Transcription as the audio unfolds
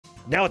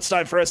Now it's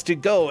time for us to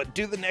go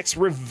do the next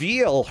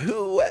reveal.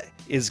 Who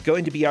is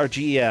going to be our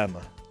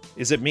GM?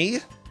 Is it me?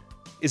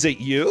 Is it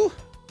you?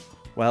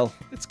 Well,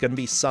 it's going to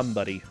be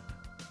somebody.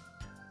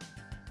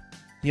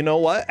 You know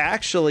what?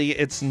 Actually,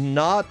 it's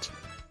not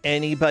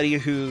anybody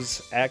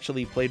who's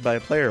actually played by a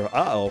player.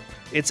 Uh-oh.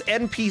 It's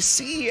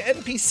NPC.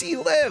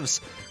 NPC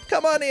lives.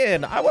 Come on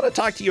in. I want to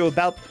talk to you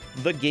about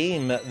the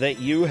game that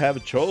you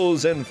have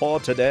chosen for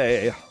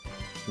today.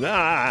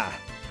 Ah.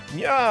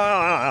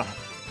 Yeah.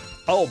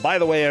 Oh, by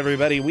the way,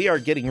 everybody, we are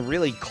getting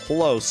really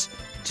close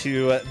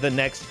to the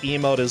next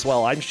emote as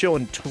well. I'm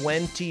showing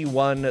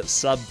 21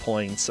 sub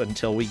points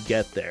until we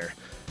get there.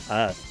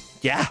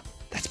 Yeah,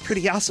 that's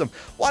pretty awesome.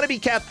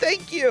 Wannabe Cat,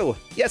 thank you.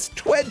 Yes,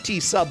 20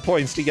 sub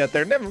points to get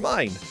there. Never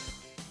mind.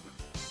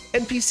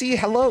 NPC,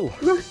 hello.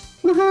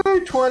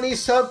 20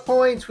 sub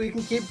points. We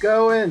can keep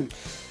going.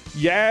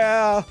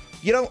 Yeah.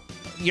 You know,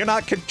 you're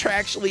not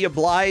contractually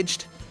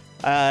obliged.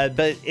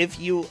 But if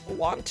you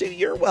want to,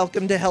 you're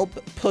welcome to help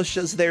push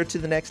us there to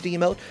the next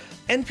emote.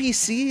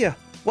 NPC,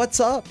 what's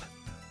up?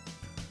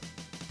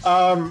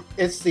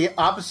 It's the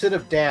opposite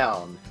of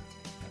down.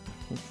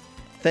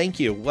 Thank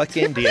you. What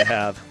game do you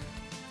have?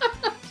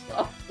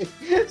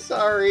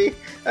 Sorry.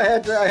 I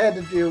had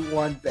to do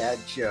one bad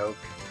joke.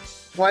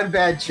 One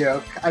bad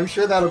joke. I'm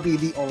sure that'll be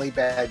the only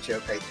bad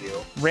joke I do.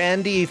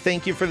 Randy,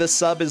 thank you for the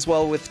sub as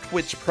well with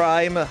Twitch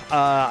Prime.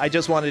 I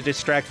just want to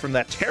distract from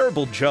that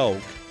terrible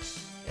joke.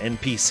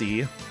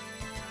 NPC.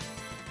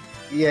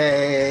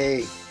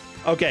 Yay.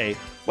 Okay,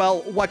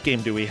 well, what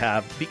game do we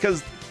have?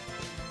 Because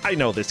I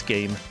know this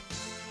game.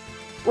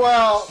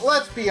 Well,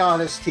 let's be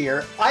honest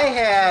here. I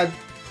had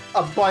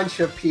a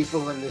bunch of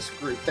people in this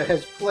group that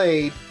has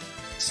played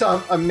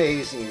some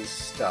amazing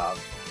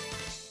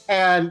stuff.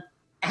 And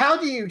how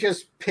do you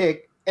just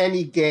pick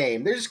any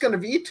game? They're just going to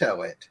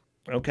veto it.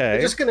 Okay.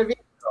 They're just going to veto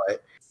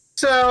it.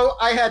 So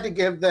I had to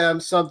give them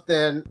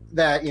something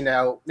that, you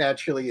know,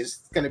 naturally is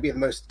going to be the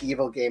most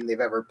evil game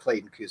they've ever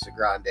played in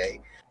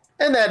Ku5ogrande,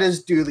 and that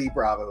is Dooley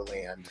Bravo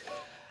Land.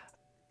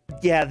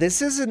 Yeah,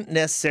 this isn't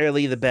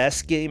necessarily the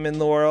best game in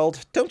the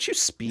world. Don't you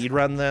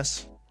speedrun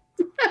this?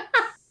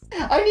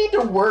 I need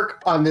to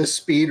work on this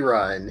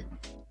speedrun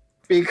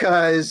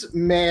because,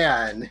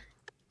 man,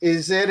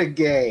 is it a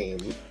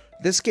game.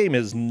 This game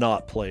is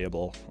not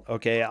playable,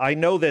 okay? I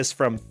know this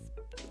from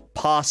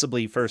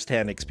possibly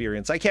first-hand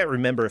experience. I can't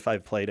remember if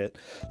I've played it.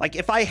 Like,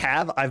 if I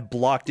have, I've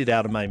blocked it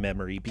out of my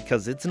memory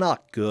because it's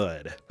not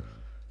good.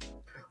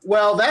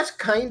 Well, that's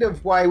kind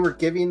of why we're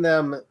giving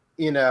them,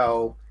 you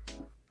know,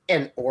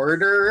 an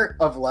order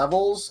of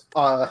levels,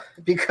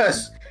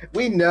 because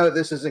we know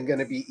this isn't going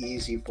to be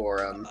easy for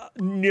them.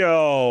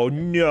 No.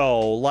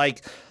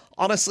 Like,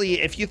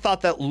 honestly, if you thought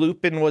that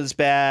Lupin was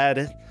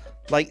bad,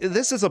 like,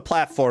 this is a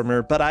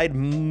platformer, but I'd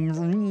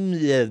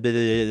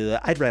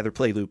rather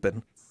play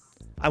Lupin.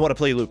 I want to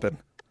play Lupin.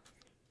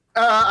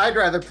 I'd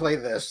rather play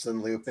this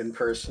than Lupin,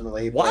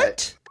 personally. What?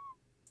 But...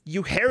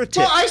 You heretic.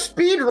 Well, I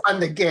speedrun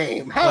the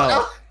game.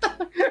 How?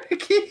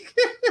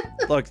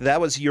 Look,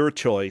 that was your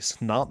choice,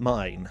 not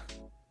mine.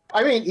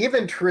 I mean,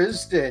 even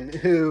Tristan,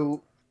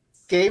 who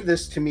gave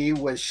this to me,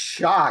 was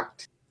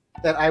shocked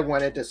that I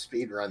wanted to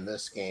speedrun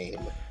this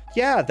game.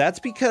 Yeah, that's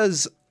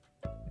because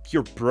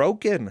you're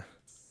broken.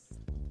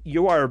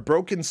 You are a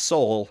broken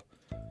soul.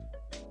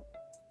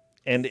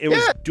 And it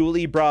was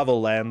Dooley Bravo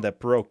Land that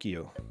broke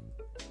you.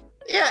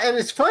 Yeah, and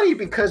it's funny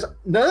because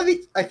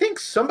I think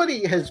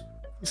somebody has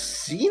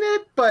seen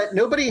it, but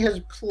nobody has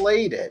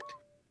played it.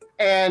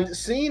 And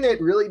seeing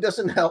it really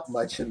doesn't help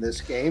much in this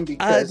game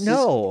because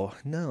no.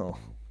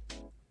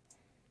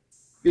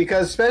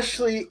 Because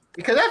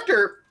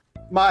after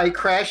my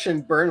crash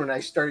and burn when I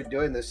started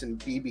doing this in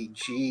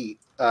BBG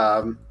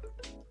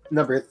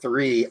number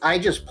 3, I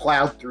just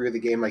plowed through the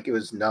game like it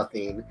was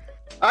nothing.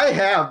 I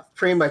have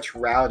pretty much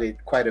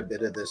routed quite a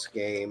bit of this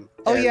game.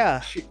 Oh,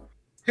 yeah.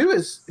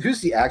 Who's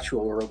the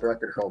actual world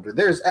record holder?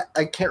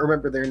 I can't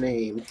remember their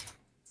name.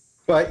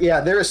 But yeah,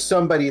 there is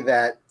somebody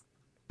that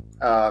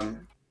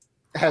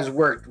has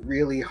worked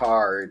really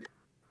hard.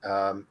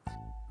 Ray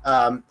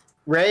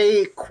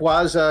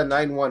Quaza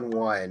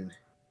 911.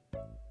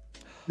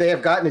 They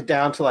have gotten it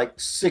down to like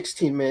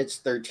 16 minutes,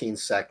 13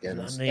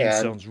 seconds. That name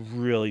sounds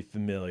really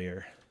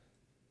familiar.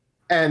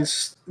 And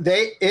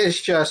it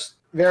is just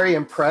very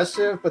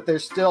impressive, but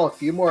there's still a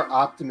few more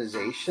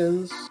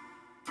optimizations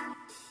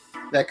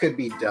that could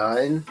be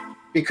done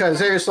because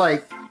there's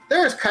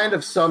kind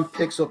of some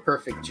pixel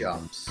perfect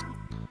jumps.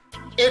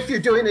 If you're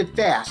doing it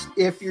fast.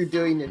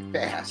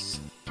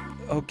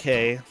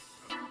 Okay.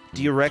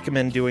 Do you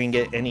recommend doing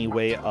it any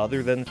way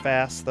other than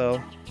fast,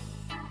 though?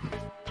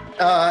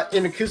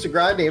 In a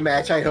Ku5ogrande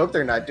match, I hope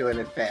they're not doing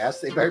it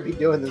fast. They better be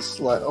doing this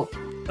slow.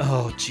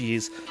 Oh,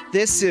 geez.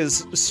 This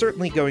is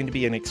certainly going to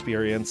be an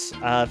experience.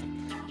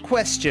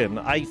 Question.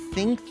 I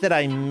think that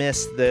I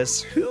missed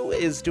this. Who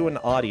is doing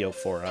audio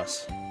for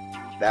us?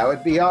 That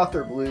would be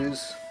Author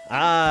Blues.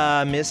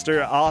 Ah,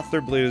 Mr.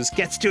 Author Blues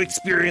gets to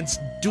experience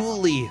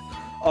Dooley.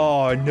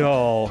 Oh,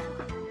 no.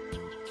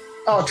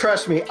 Oh,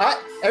 trust me.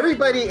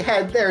 everybody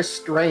had their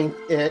strength.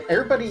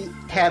 Everybody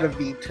had a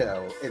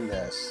veto in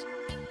this,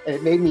 and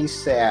it made me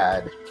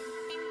sad.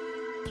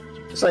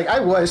 It's like I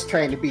was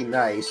trying to be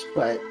nice,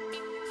 but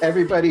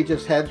everybody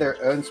just had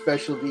their own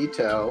special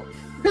veto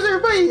because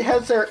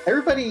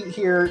everybody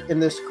here in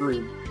this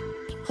group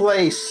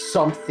plays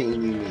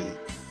something unique.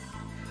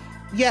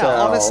 Yeah,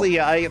 honestly,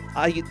 I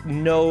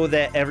know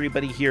that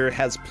everybody here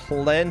has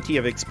plenty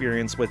of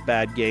experience with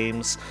bad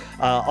games.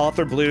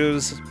 Author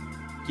Blues,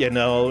 you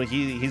know,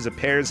 he's a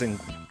Pears and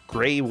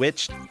Grey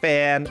Witch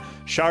fan.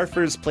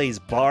 Sharfers plays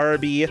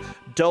Barbie.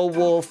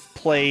 Dowolf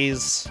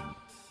plays...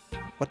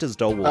 What does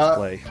Dowolf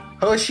play?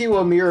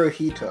 Hoshiwo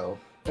Mirohito,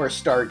 or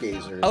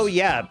Stargazers. Oh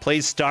yeah,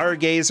 plays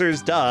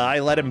Stargazers. Duh, I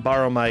let him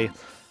borrow my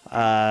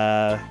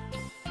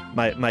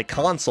my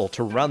console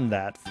to run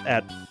that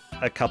at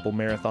a couple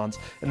marathons.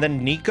 And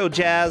then Nico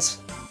Jazz.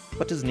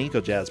 What does Nico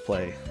Jazz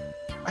play?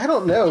 I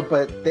don't know,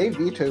 but they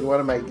vetoed one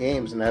of my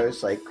games, and I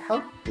was like,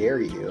 how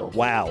dare you?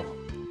 Wow.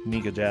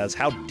 Nico Jazz,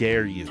 how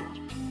dare you?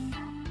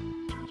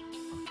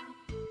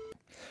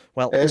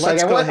 Well, it's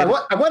let's like, go ahead.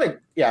 I want to...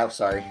 Yeah, I'm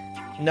sorry.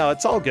 No,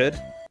 it's all good.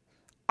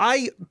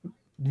 I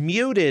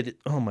muted...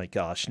 Oh my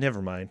gosh,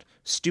 never mind.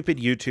 Stupid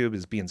YouTube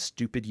is being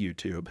stupid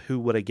YouTube. Who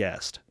would have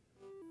guessed?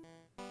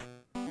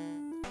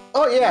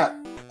 Oh, yeah.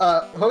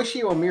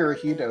 Hoshiwo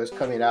Mirohito is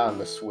coming out on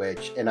the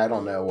Switch, and I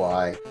don't know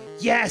why.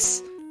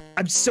 Yes!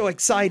 I'm so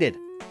excited.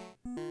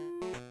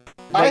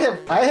 I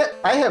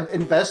have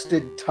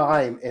invested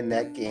time in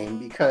that game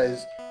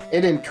because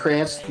it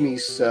entranced me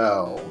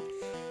so.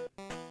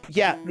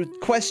 Yeah,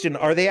 question,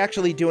 are they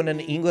actually doing an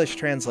English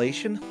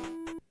translation?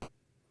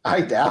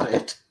 I doubt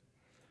it.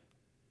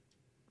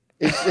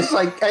 It's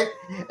like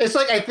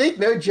I think,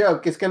 no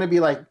joke, it's going to be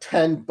like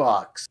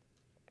 $10.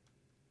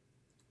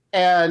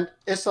 And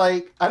it's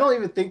like, I don't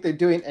even think they're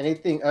doing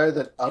anything other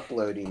than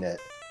uploading it.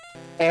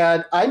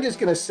 And I'm just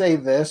going to say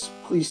this,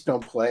 please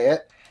don't play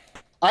it.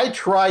 I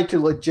tried to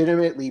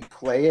legitimately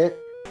play it,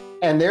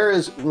 and there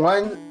is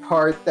one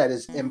part that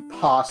is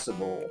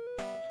impossible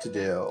to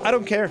do. I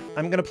don't care.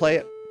 I'm going to play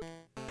it.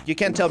 You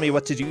can't tell me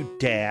what to do,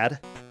 Dad.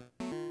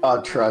 Oh,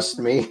 trust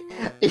me.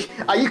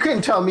 You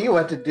couldn't tell me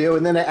what to do,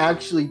 and then I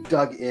actually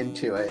dug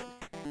into it.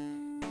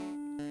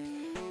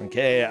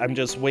 Okay, I'm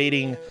just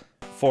waiting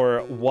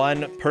for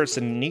one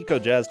person, Nico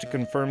Jazz, to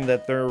confirm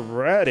that they're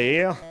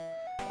ready,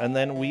 and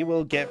then we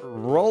will get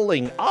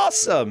rolling.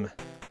 Awesome!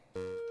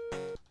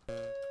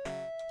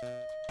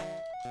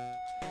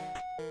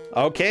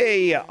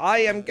 Okay, I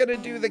am gonna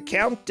do the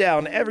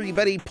countdown.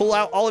 Everybody pull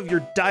out all of your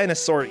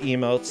dinosaur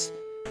emotes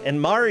and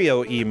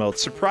Mario emotes,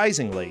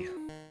 surprisingly.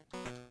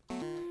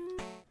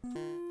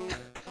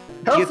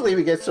 Hopefully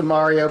we get some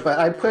Mario, but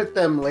I put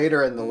them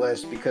later in the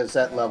list because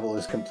that level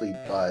is complete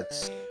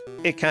butts.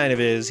 It kind of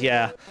is,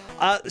 yeah.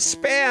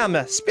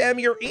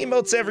 Spam your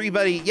emotes,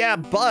 everybody. Yeah,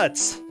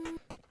 butts.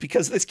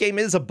 Because this game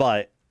is a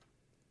butt.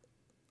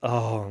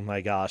 Oh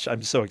my gosh,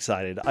 I'm so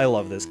excited. I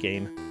love this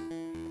game.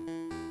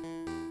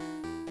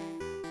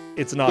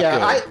 It's not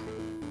good.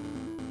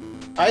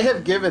 I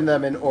have given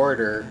them an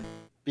order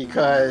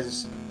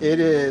because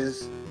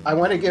I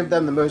want to give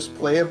them the most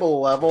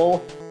playable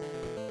level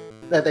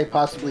that they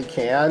possibly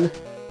can.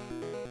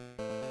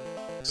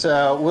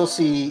 So we'll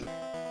see.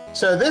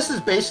 So this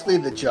is basically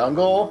the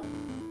jungle,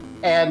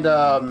 and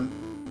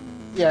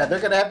yeah, they're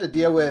gonna have to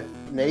deal with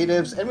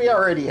natives, and we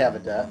already have a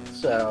death.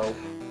 So,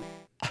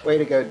 way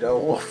to go,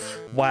 Dowolf.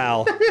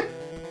 Wow.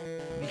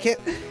 You can't.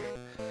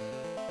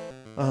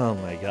 Oh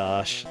my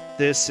gosh,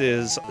 this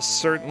is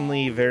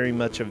certainly very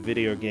much a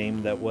video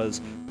game that was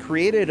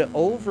created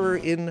over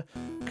in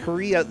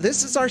Korea.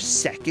 This is our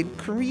second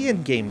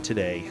Korean game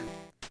today.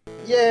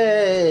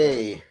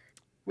 Yay!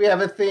 We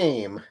have a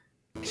theme.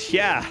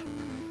 Yeah.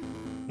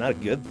 Not a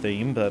good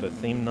theme, but a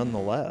theme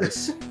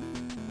nonetheless.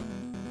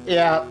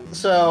 Yeah,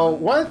 so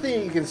one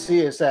thing you can see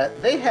is that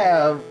they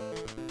have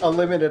a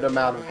limited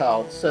amount of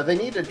health, so they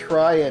need to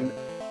try and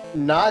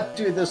not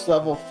do this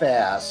level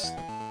fast.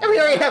 And we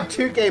already have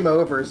 2 game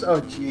overs. Oh,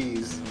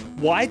 jeez.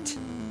 What?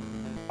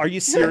 Are you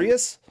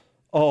serious?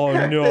 Oh,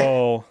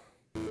 no.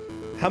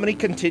 How many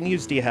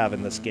continues do you have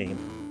in this game?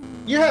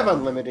 You have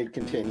unlimited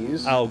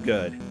continues. Oh,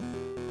 good.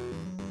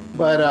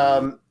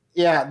 But,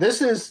 yeah,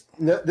 this is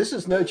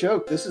no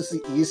joke. This is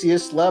the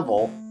easiest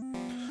level.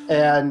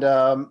 And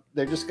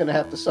they're just going to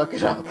have to suck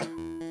it up.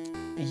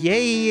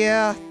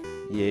 Yeah.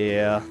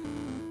 Yeah.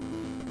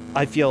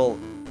 I feel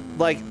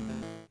like...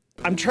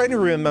 I'm trying to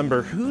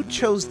remember who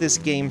chose this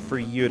game for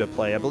you to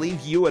play. I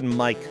believe you and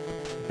Mike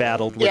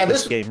battled with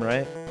this game,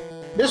 right?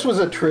 This was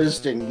a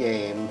Tristan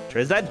game.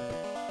 Tristan?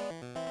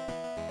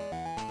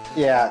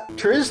 Yeah,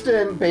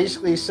 Tristan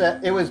basically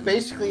said it was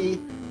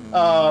basically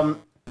the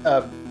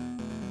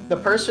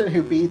person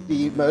who beat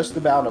the most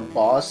amount of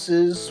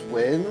bosses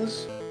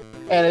wins,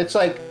 and it's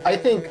like I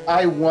think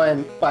I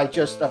won by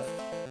just a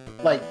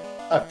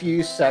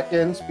few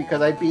seconds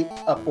because I beat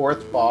a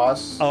 4th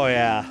boss. Oh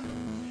yeah.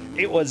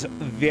 It was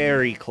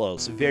very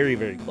close. Very,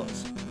 very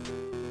close.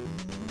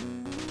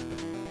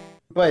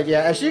 But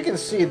yeah, as you can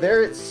see,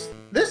 this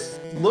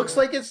looks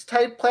like it's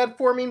type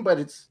platforming, but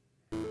it's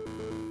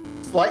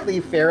slightly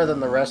fairer than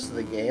the rest of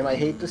the game, I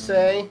hate to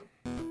say.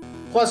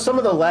 Plus, some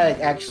of the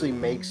lag actually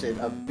makes it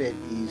a bit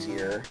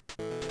easier.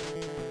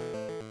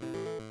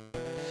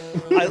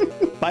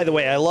 By the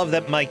way, I love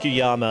that Mike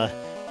Uyama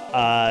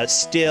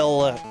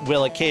still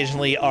will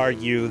occasionally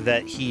argue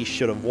that he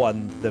should have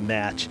won the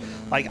match.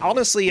 Like,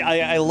 honestly,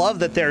 I love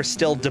that there are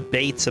still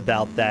debates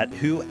about that.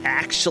 Who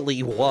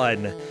actually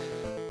won?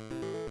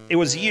 It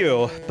was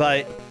you,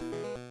 but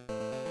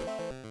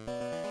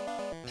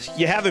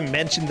you haven't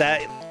mentioned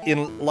that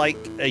in, like,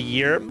 a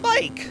year.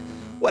 Mike!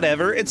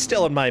 Whatever, it's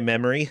still in my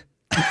memory.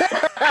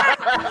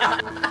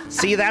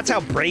 See, that's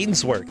how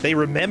brains work. They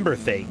remember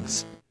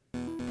things.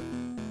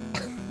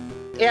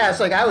 Yeah,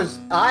 it's like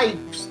I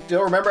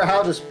still remember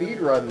how to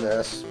speedrun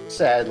this,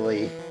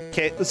 sadly.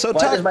 Okay, so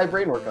why does my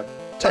brain work on?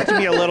 Talk to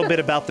me a little bit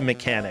about the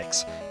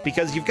mechanics,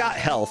 because you've got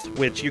health,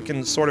 which you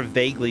can sort of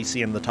vaguely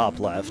see in the top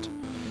left.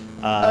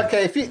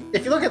 Okay, if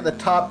you look at the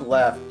top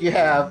left, you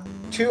have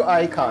two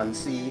icons.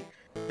 See,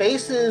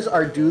 faces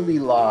are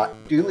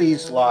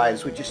Dooley's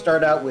lives, which you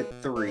start out with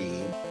 3.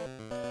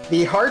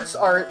 The hearts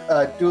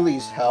are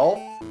Dooley's health,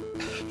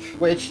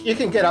 which you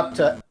can get up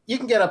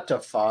to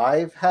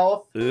 5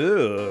 health.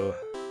 Ooh.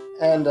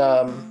 And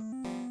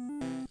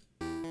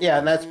yeah,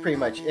 and that's pretty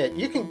much it.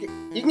 You can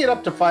get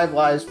up to 5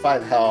 lives,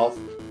 5 health,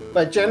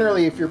 but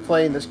generally, if you're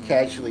playing this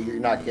casually, you're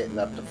not getting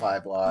up to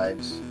 5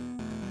 lives.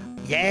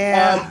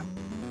 Yeah.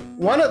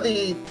 One of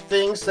the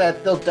things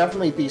that they'll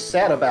definitely be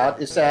sad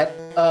about is that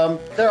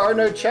there are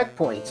no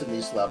checkpoints in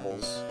these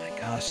levels. Oh my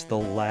gosh, the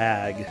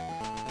lag.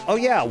 Oh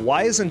yeah,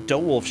 why isn't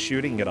Doewolf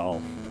shooting at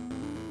all?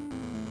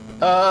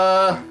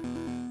 I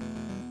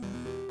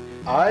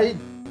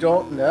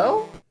don't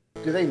know.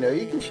 Do they know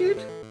you can shoot?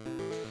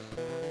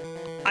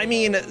 I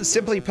mean,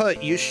 simply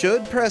put, you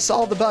should press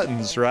all the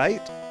buttons,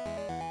 right?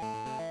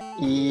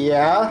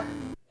 Yeah.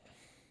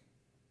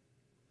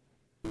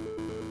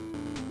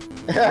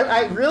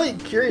 I'm really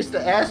curious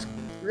to ask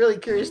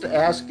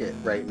it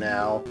right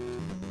now.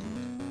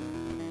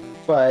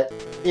 But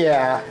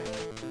yeah,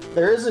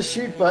 there is a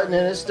shoot button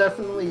and it's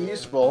definitely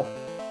useful.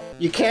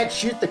 You can't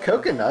shoot the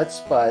coconuts,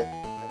 but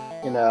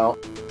you know.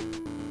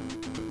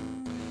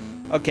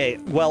 Okay,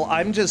 well,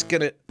 I'm just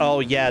gonna...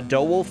 Oh, yeah,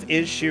 Doewolf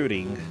is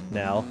shooting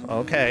now.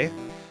 Okay.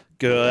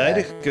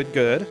 Good, yeah.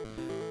 good.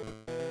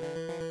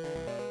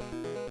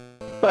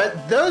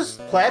 But those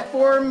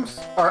platforms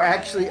are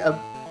actually a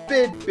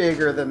bit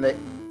bigger than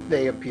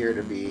they appear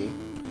to be.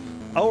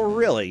 Oh,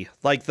 really?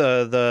 Like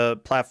the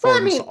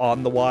platforms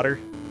on the water?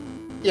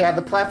 Yeah,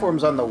 the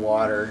platforms on the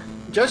water.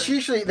 Just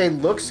usually they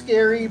look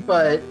scary,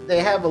 but they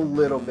have a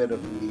little bit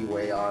of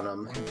leeway on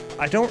them.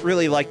 I don't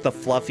really like the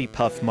fluffy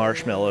puff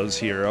marshmallows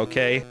here,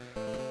 okay?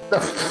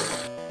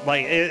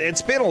 Like,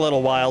 it's been a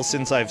little while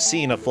since I've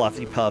seen a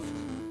fluffy puff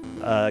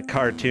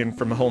cartoon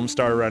from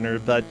Homestar Runner,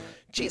 but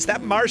geez,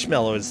 that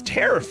marshmallow is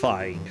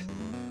terrifying.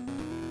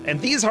 And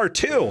these are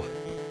too.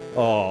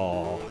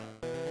 Oh.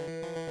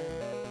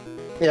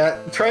 Yeah,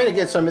 trying to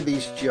get some of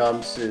these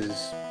jumps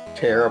is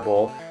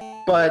terrible.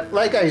 But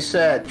like I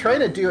said,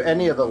 trying to do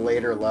any of the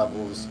later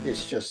levels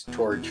is just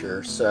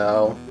torture,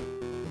 so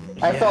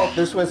I felt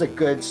this was a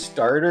good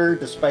starter,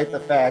 despite the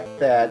fact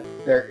that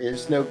there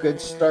is no good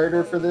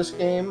starter for this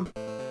game.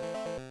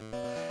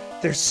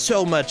 There's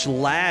so much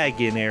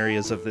lag in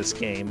areas of this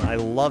game. I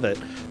love it.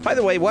 By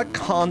the way, what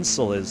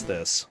console is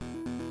this?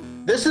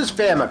 This is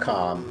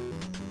Famicom.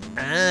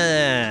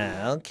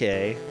 Ah,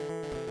 okay.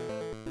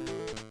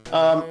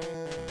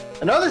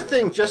 Another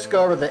thing, just to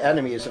go over the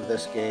enemies of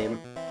this game,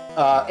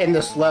 in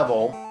this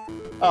level,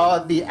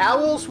 the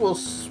owls will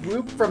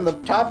swoop from the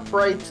top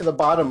right to the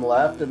bottom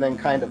left and then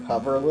kind of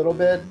hover a little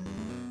bit.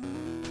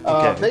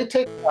 Okay. They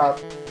take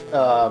about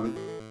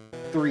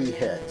 3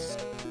 hits.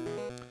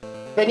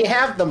 Then you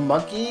have the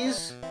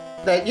monkeys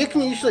that you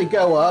can usually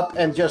go up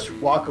and just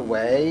walk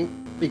away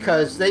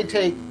because they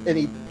take an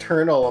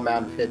eternal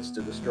amount of hits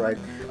to destroy.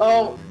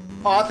 Oh,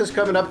 Oth is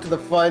coming up to the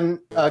fun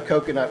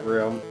coconut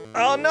room.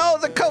 Oh no,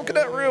 the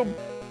coconut room!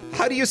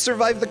 How do you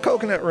survive the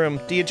coconut room?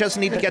 Do you just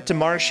need to get to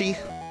Marshy?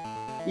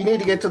 You need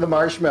to get to the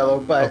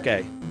marshmallow, but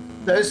okay.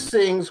 Those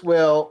things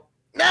will...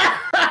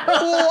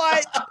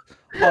 What?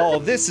 Oh,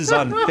 this is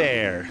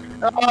unfair.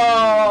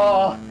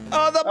 Oh,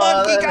 the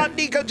monkey got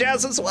Nico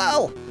Jazz as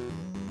well.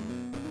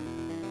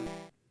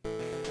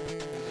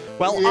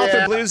 Well, yeah.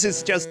 Author Blues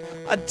is just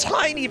a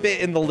tiny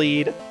bit in the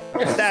lead.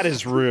 That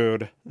is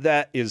rude.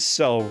 That is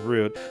so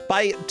rude.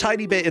 By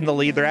tiny bit in the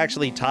lead, they're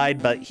actually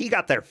tied, but he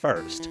got there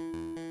first.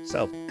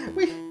 So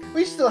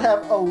we still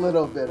have a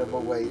little bit of a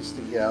ways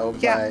to go.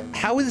 Yeah, but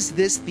how is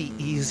this the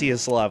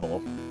easiest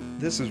level?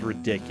 This is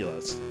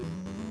ridiculous.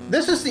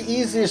 This is the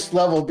easiest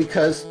level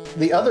because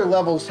the other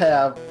levels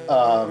have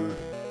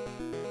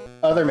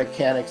other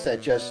mechanics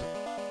that just...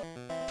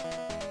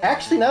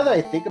 Actually, now that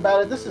I think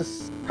about it, this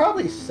is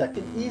probably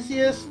second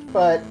easiest,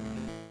 but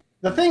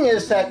the thing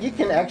is that you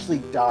can actually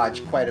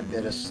dodge quite a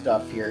bit of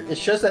stuff here.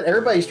 It's just that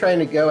everybody's trying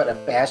to go at a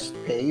fast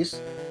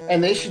pace,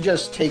 and they should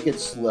just take it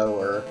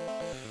slower.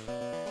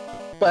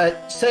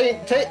 But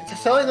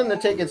telling them to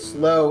take it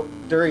slow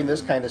during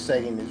this kind of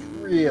setting is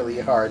really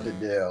hard to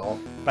do.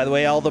 By the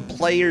way, all the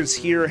players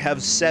here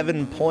have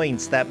 7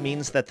 points. That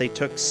means that they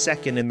took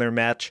second in their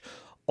match.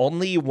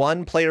 Only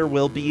one player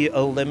will be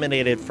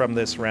eliminated from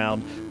this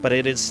round, but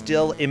it is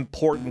still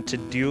important to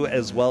do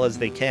as well as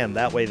they can.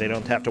 That way they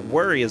don't have to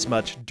worry as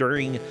much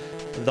during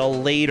the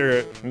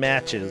later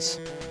matches.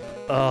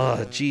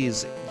 Oh,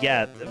 geez.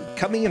 Yeah,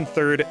 coming in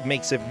third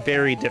makes it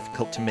very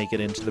difficult to make it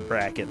into the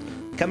bracket.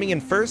 Coming in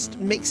first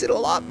makes it a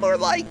lot more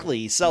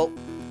likely. So,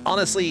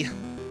 honestly,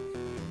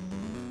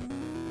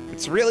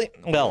 it's really,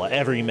 well,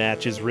 every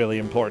match is really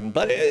important,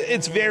 but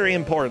it's very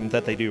important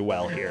that they do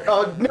well here.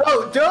 Oh,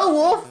 no, Joe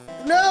Wolf!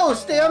 No,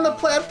 stay on the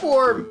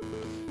platform!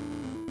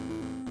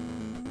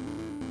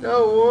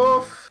 Joe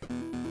Wolf!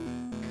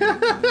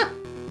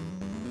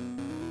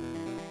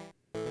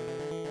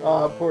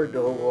 Oh, poor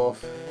Joe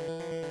Wolf.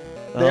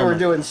 They were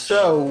doing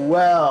so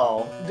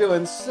well.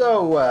 Doing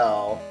so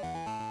well.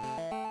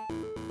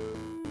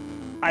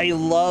 I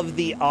love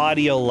the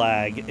audio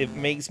lag. It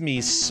makes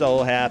me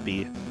so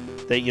happy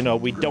that, you know,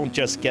 we don't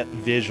just get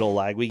visual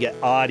lag, we get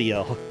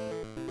audio.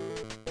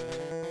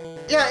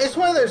 Yeah, it's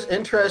one of those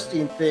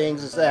interesting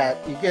things is that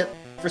you get,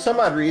 for some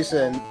odd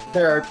reason,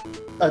 there are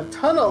a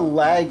ton of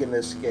lag in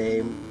this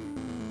game,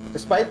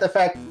 despite the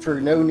fact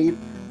for no need.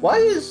 Why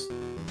is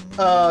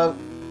Joe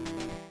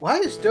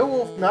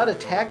Wolf not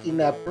attacking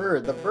that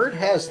bird? The bird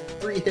has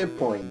 3 hit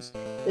points.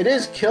 It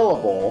is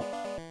killable.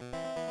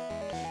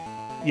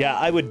 Yeah,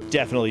 I would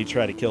definitely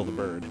try to kill the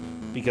bird,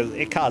 because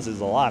it causes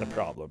a lot of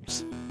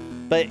problems.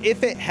 But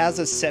if it has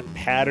a set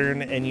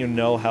pattern and you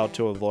know how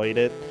to avoid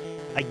it,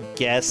 I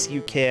guess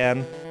you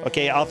can.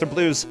 Okay, Author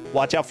Blues,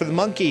 watch out for the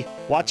monkey.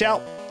 Watch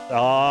out.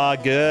 Ah,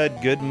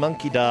 good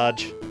monkey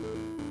dodge.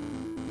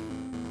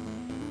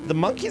 The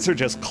monkeys are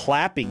just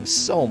clapping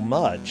so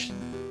much.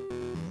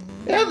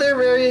 Yeah, they're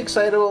very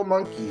excitable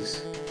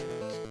monkeys.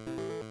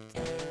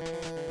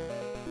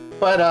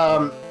 But,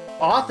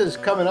 Oth is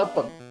coming up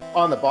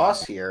on the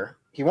boss here.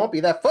 He won't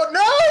be that No!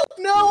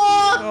 No,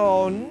 Oth!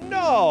 Oh,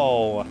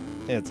 no!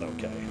 It's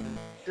okay.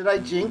 Did I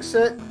jinx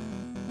it?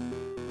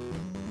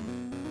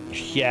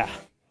 Yeah.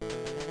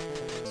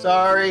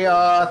 Sorry,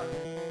 Oth.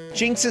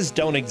 Jinxes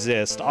don't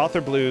exist.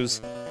 Author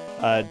Blues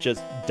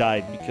just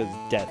died because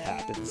death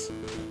happens.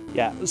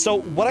 Yeah,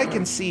 so what I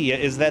can see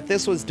is that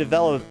this was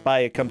developed by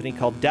a company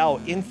called Dow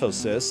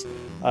Infosys.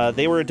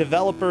 They were a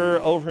developer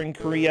over in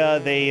Korea.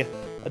 They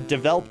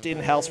developed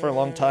in-house for a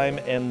long time,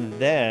 and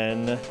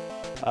then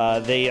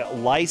they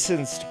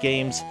licensed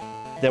games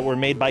that were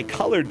made by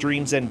Color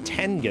Dreams and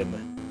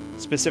Tengen,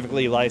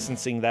 specifically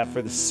licensing that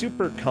for the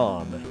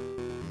Supercom.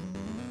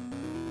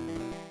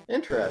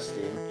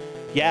 Interesting.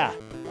 Yeah,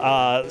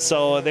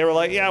 so they were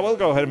like, yeah, we'll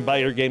go ahead and buy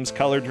your games,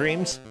 Color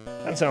Dreams.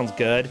 That sounds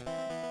good.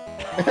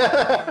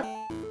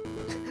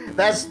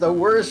 That's the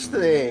worst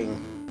thing.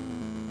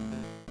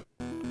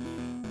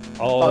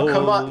 Oh,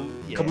 come on.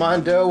 yeah. Come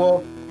on,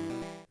 Doe.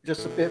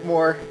 Just a bit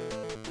more.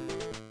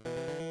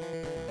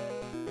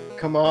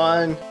 Come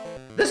on.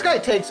 This guy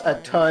takes a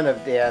ton of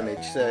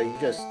damage, so you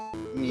just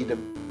need to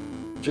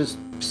just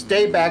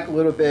stay back a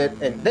little bit,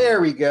 and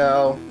there we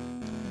go.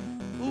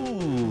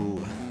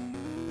 Ooh.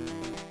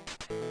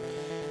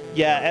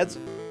 Yeah,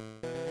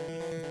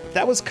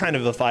 that was kind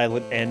of a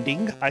violent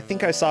ending. I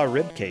think I saw a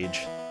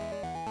ribcage.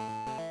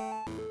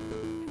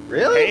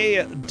 Really?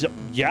 Hey,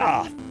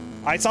 yeah.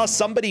 I saw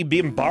somebody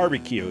being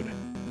barbecued.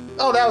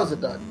 Oh, that was a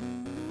duck.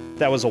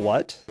 That was a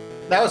what?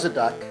 That was a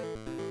duck.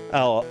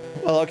 Oh,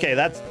 well, okay,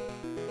 that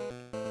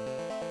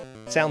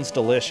sounds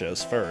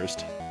delicious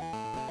first.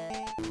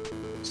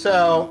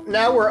 So,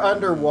 now we're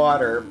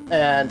underwater,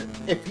 and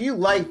if you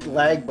liked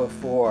lag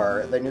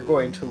before, then you're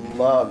going to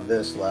love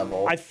this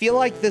level. I feel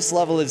like this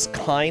level is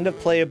kind of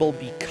playable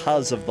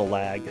because of the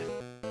lag.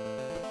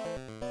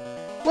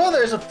 Well,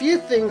 there's a few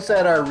things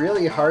that are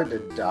really hard to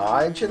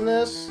dodge in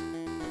this,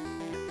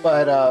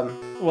 but,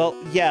 Well,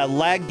 yeah,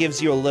 lag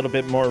gives you a little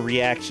bit more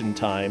reaction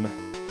time.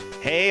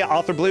 Hey,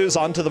 Author Blues,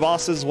 onto the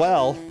boss as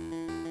well.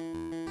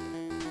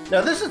 Now,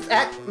 this is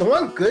the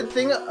one good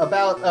thing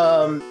about,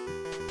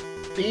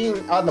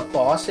 being on the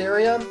boss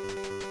area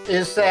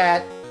is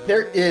that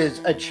there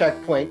is a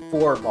checkpoint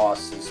for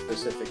bosses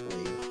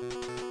specifically.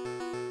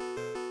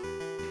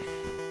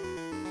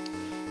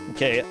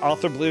 Okay,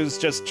 Author Blues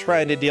just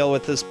trying to deal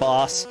with this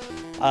boss.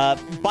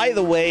 By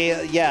the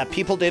way, yeah,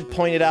 people did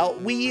point it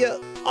out. We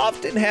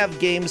often have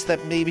games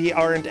that maybe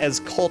aren't as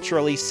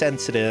culturally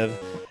sensitive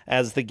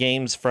as the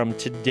games from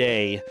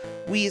today.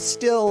 We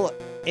still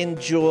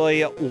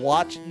enjoy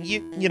watching,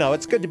 you know,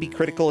 it's good to be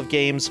critical of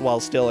games while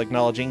still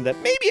acknowledging that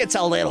maybe it's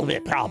a little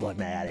bit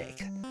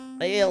problematic.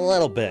 A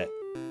little bit.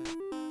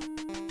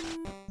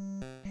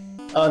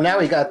 Oh, now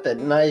we got the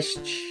nice,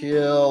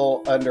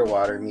 chill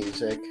underwater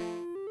music.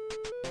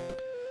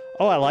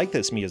 Oh, I like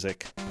this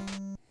music.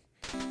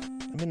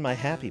 I'm in my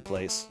happy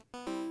place.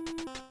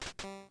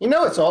 You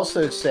know what's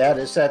also sad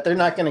is that they're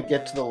not going to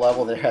get to the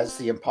level that has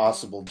the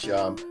impossible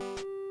jump.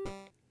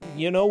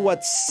 You know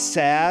what's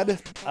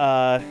sad?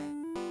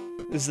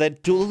 is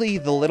that Dooley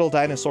the Little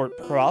Dinosaur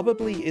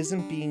probably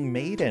isn't being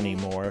made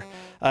anymore.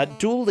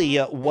 Dooley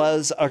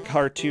was a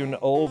cartoon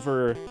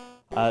over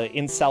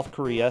in South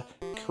Korea,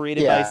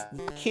 created by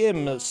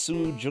Kim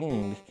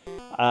Soo-jung.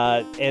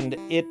 And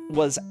it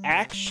was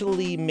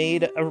actually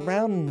made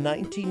around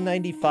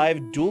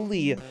 1995.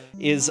 Dooley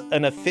is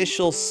an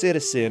official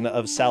citizen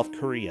of South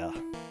Korea.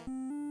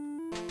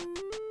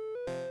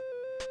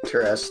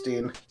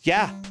 Interesting.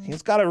 Yeah,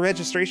 he's got a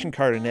registration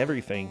card and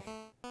everything.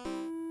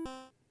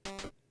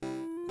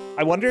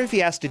 I wonder if he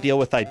has to deal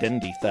with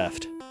identity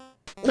theft.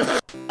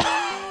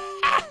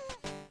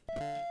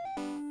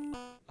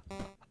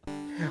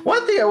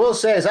 One thing I will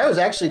say is I was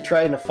actually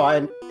trying to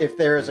find if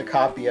there is a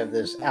copy of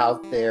this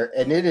out there,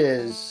 and it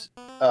is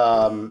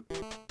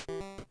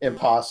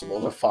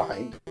impossible to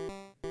find.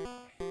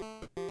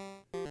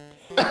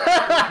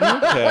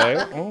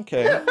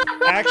 Okay.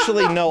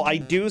 Actually, no, I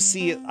do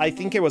see, I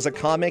think it was a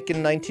comic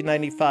in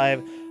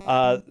 1995.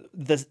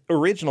 The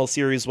original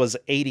series was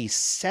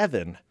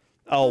 87.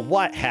 Oh,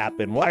 what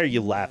happened? Why are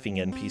you laughing,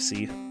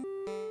 NPC?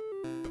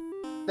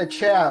 The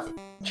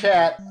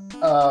chat,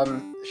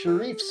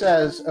 Sharif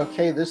says,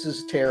 okay, this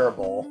is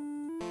terrible.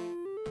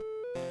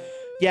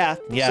 Yeah,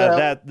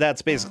 so,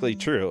 that's basically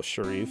true,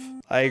 Sharif.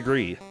 I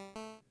agree.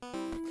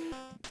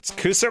 It's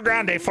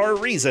Ku5ogrande for a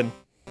reason.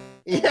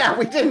 Yeah,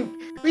 we didn't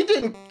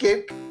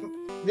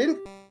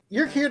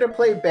you're here to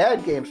play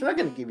bad games. We're not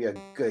going to give you a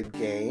good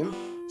game.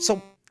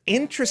 So,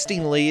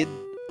 interestingly,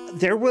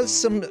 there was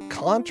some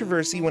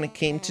controversy when it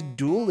came to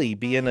Dooley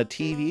being a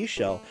TV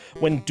show.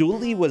 When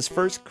Dooley was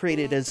first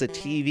created as a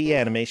TV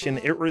animation,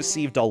 it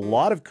received a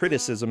lot of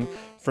criticism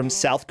from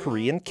South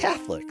Korean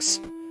Catholics.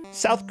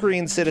 South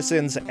Korean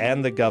citizens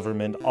and the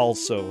government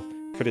also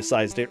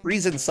criticized it.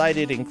 Reasons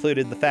cited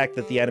included the fact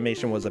that the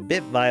animation was a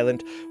bit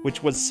violent,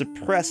 which was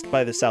suppressed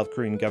by the South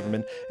Korean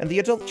government, and the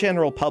adult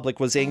general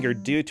public was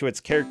angered due to its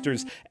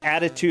character's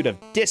attitude of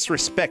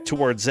disrespect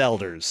towards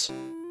elders.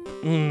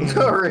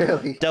 Oh,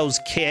 really? Those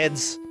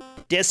kids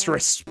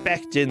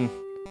disrespecting.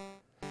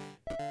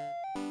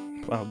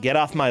 Well, get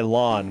off my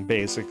lawn,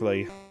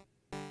 basically.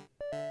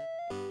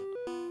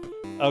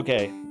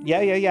 Okay,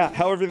 yeah.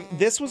 However,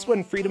 this was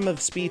when freedom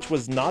of speech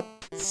was not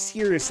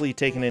seriously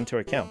taken into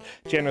account.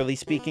 Generally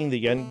speaking, the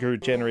younger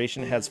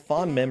generation has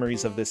fond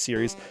memories of this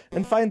series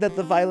and find that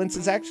the violence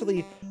is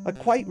actually a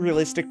quite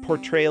realistic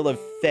portrayal of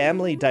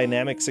family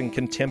dynamics in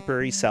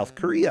contemporary South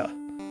Korea.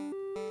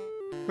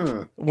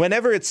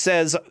 Whenever it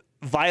says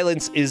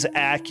violence is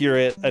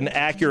an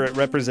accurate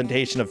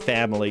representation of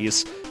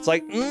families, it's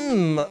like,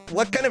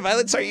 what kind of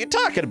violence are you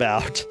talking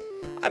about?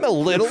 I'm a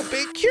little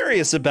bit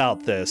curious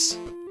about this.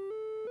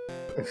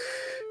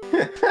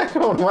 I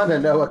don't want to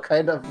know what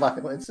kind of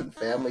violence in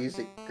families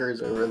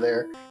occurs over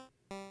there.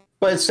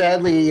 But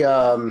sadly,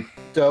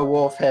 Do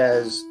Wolf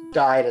has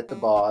died at the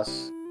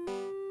boss.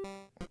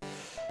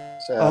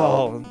 So.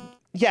 Oh,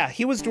 yeah,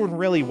 he was doing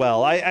really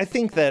well. I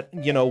think that,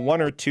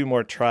 one or two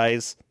more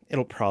tries,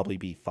 it'll probably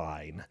be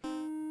fine.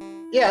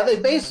 Yeah, they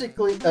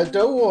basically,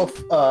 Do Wolf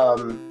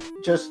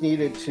just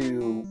needed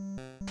to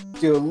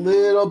do a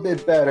little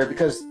bit better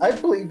because I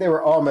believe they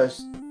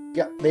almost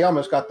got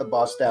the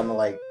boss down to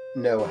like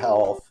no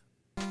health.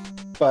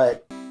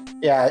 But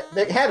yeah,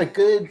 they had a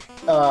good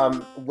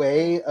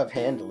way of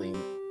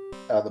handling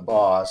the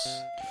boss.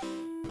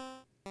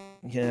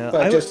 Yeah,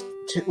 but just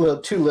too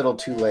little,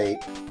 too late.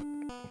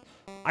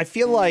 I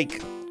feel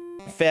like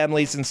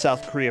families in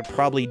South Korea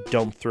probably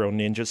don't throw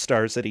ninja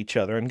stars at each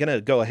other. I'm gonna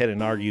go ahead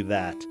and argue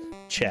that,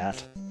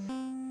 chat.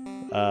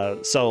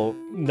 So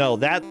no,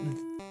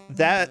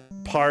 that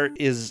part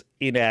is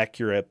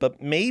inaccurate.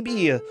 But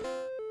maybe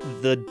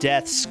the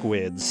death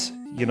squids,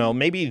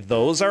 maybe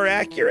those are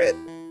accurate.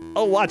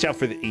 Oh, watch out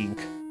for the ink.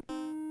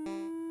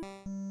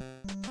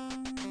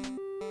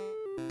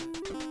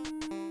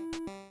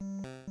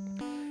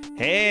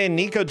 Hey,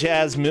 Nico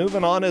Jazz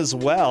moving on as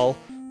well.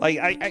 Like,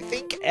 I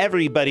think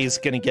everybody's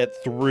gonna get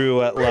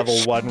through at level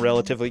 1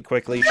 relatively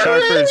quickly.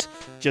 Sharper's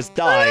just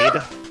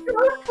died.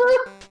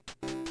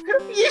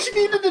 You just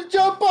needed to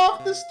jump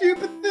off the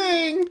stupid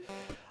thing.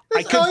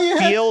 I could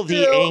feel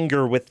the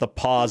anger with the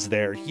pause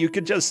there. You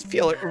could just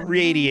feel it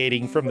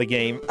radiating from the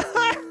game.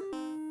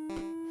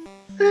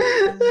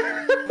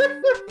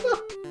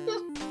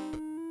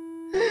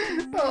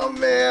 Oh,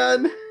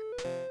 man.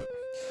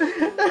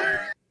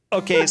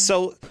 Okay,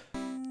 so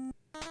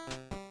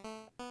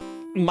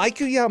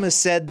Maikuyama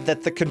said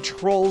that the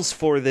controls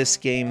for this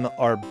game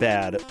are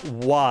bad.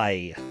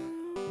 Why?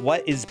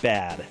 What is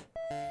bad?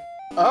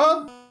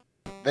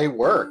 They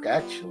work,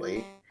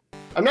 actually.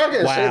 I'm not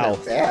going to say they're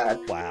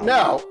bad. Wow.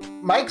 No,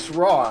 Mike's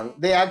wrong.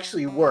 They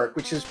actually work,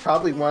 which is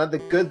probably one of the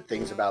good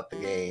things about the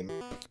game.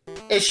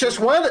 It's just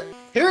one of the...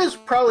 Here's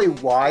probably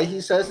why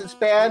he says it's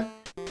bad.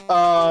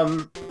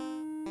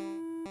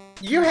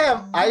 You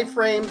have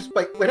iframes,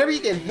 but whenever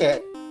you get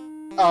hit,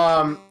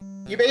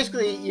 you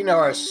basically,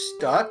 are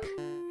stuck.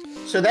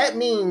 So that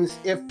means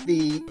if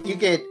you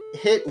get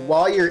hit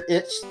while you're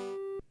at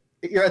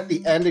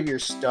the end of your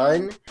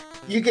stun,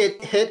 you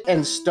get hit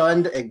and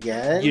stunned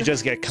again. You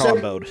just get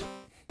comboed.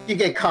 you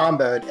get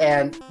comboed,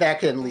 and that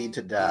can lead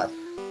to death.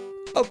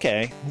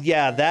 Okay,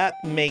 yeah, that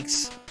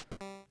makes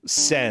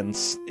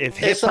sense.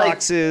 If It's like-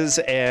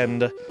 hitboxes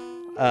and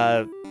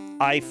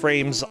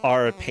iframes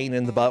are a pain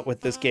in the butt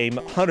with this game,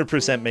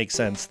 100% makes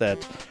sense that,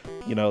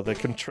 you know,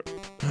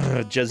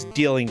 just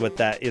dealing with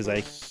that is a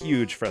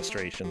huge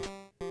frustration.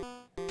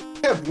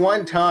 I have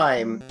one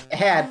time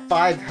had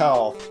 5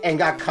 health and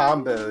got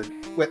comboed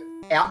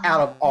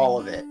out of all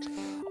of it.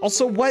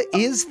 Also, what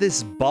is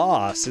this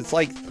boss? It's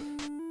like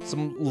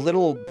some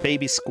little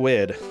baby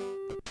squid.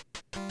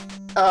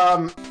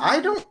 I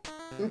don't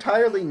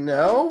entirely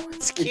know.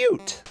 It's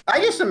cute. I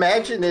just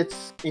imagine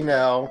it's, you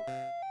know,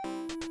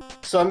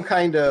 some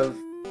kind of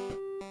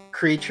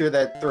creature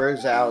that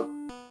throws out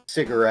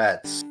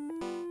cigarettes.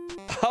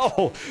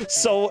 Oh,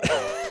 so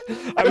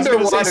I was going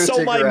to say,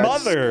 so my cigarettes.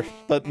 mother,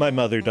 but my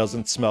mother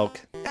doesn't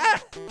smoke.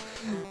 Ah!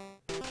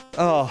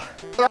 Oh,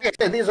 Like I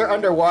said, these are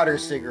underwater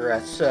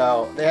cigarettes,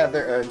 so they have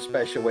their own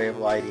special way of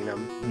lighting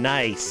them.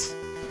 nice.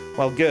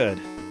 Well, good.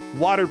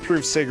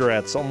 Waterproof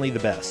cigarettes, only the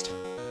best.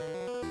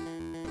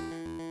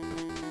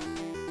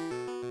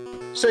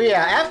 So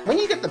yeah, when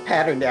you get the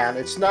pattern down,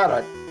 it's not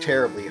a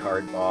terribly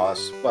hard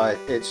boss, but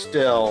it's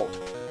still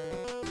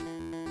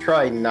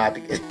trying not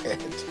to get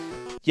hit.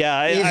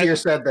 Yeah, Easier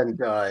said than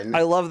done.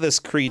 I love this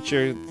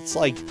creature. It's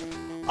like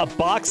a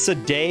box a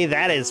day.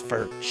 That is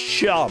for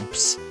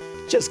chumps.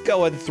 Just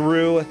going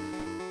through.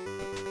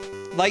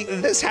 Like,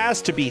 this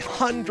has to be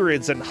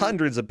hundreds and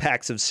hundreds of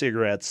packs of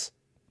cigarettes.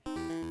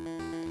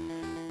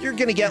 You're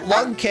gonna get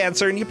lung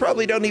cancer and you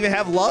probably don't even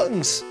have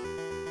lungs.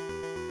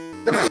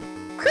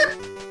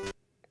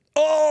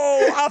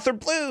 Oh, Author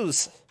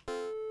Blues!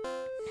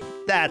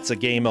 That's a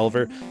game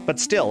over. But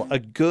still, a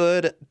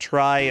good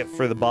try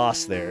for the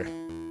boss there.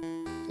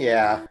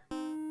 Yeah.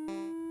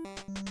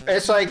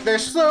 It's like they're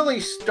slowly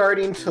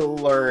starting to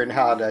learn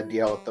how to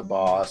deal with the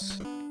boss.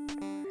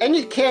 And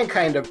you can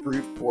kind of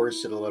brute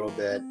force it a little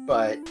bit,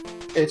 but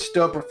it's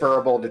still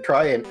preferable to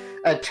try and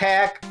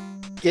attack,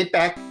 get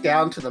back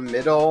down to the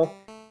middle,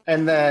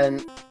 and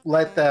then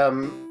let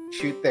them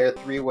shoot their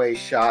 3-way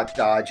shot,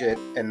 dodge it,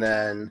 and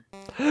then...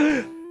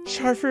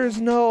 Sharfers,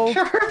 no.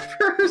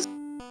 Sharpers!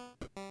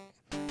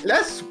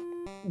 That's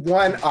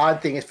one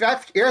odd thing. If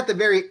you're at the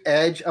very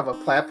edge of a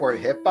platform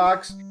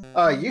hitbox,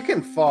 you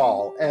can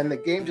fall, and the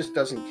game just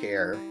doesn't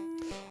care.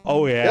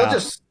 Oh, yeah.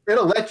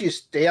 It'll let you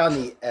stay on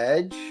the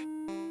edge,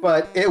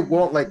 but it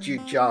won't let you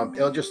jump.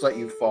 It'll just let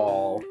you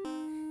fall.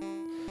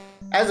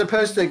 As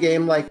opposed to a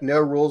game like No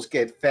Rules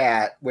Get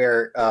Fat,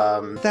 where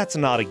That's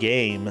not a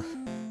game.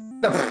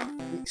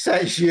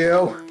 says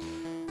you.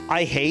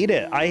 I hate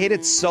it. I hate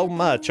it so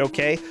much,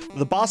 okay?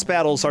 The boss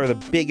battles are the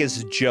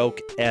biggest joke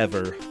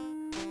ever.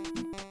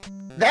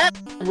 That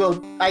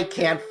I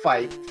can't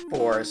fight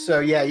for. So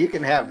yeah, you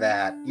can have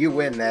that. You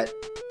win that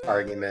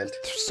argument.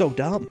 They're so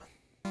dumb.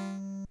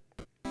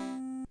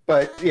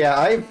 But yeah,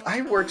 I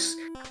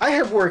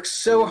have worked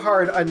so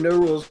hard on No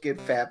Rules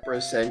Get Fat for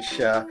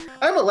Essentia.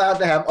 I'm allowed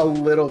to have a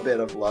little bit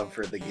of love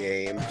for the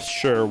game.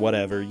 Sure,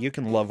 whatever. You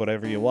can love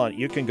whatever you want.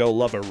 You can go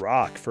love a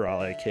rock for all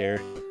I care.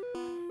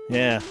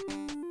 Yeah.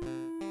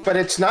 But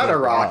it's not a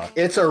rock. Rock.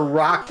 It's a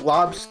rock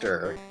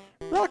lobster.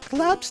 Rock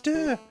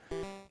lobster.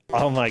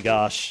 Oh my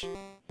gosh.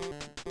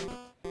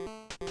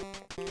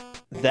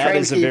 That Trying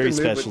is to a keep very in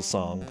mood with- special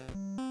song.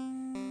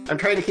 I'm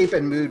trying to keep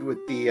in mood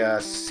with the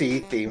sea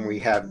theme we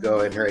have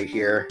going right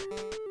here.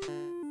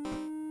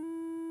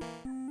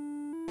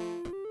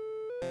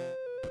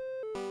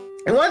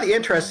 And one of the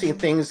interesting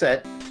things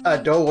that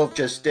Wolf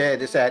just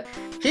did is that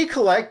he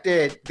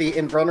collected the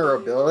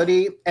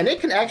invulnerability, and it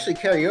can actually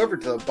carry over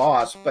to the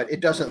boss, but it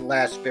doesn't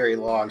last very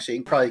long. So you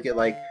can probably get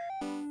like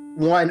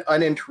one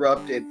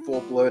uninterrupted,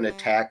 full-blown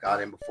attack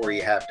on him before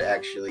you have to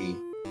actually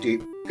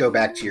go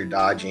back to your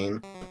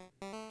dodging.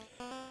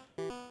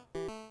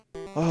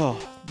 Oh,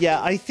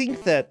 yeah, I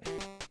think that,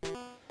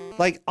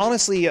 like,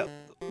 honestly,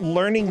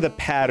 learning the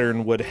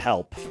pattern would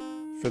help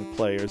for the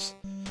players.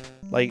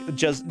 Like,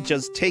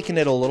 just taking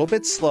it a little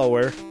bit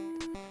slower,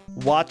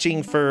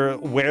 watching for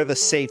where the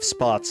safe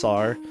spots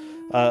are.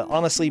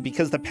 Honestly,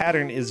 because the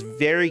pattern is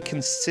very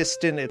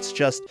consistent, it's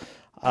just,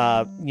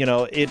 you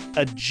know, it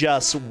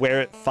adjusts where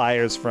it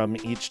fires from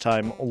each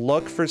time.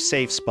 Look for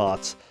safe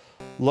spots.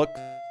 Look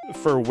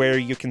for where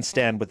you can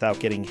stand without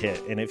getting hit.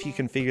 And if you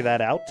can figure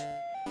that out,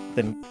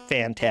 then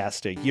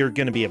fantastic. You're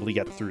going to be able to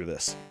get through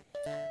this.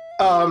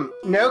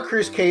 No,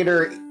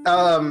 Crusader.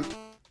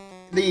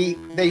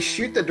 They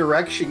shoot the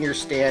direction you're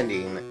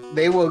standing.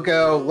 They will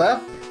go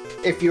left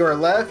if you are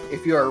left.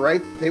 If you are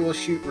right, they will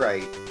shoot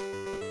right.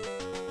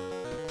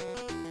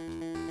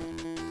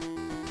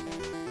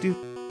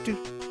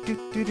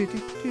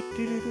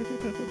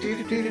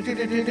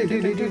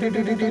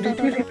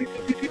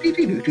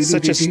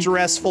 Such a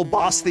stressful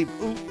boss theme.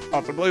 Ooh,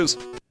 Author Blues.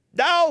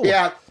 No!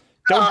 Yeah.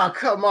 Don't- Oh,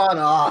 come on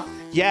off.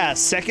 Yeah,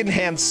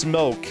 secondhand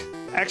smoke.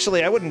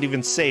 Actually, I wouldn't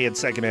even say it's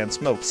secondhand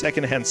smoke.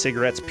 Secondhand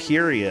cigarettes,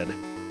 period,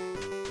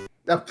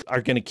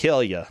 are gonna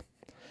kill you.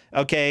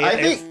 Okay.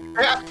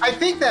 I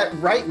think that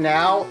right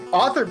now,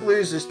 Author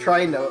Blues is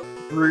trying to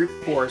brute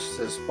force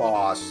this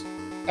boss.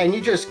 And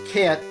you just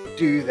can't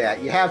do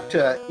that. You have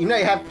to, you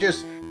have to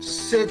just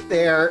sit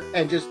there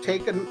and just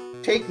take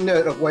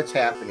note of what's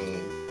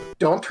happening.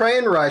 Don't try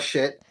and rush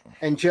it,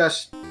 and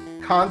just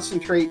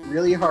concentrate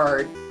really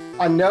hard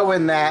on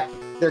knowing that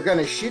they're going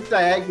to shoot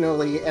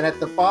diagonally, and at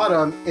the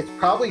bottom, it's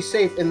probably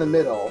safe in the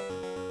middle.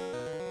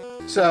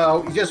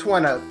 So you just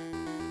want to...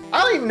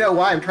 I don't even know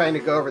why I'm trying to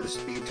go over the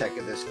speed tech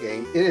of this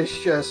game. It is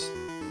just...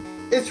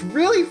 It's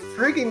really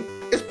friggin'...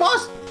 It's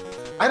possible.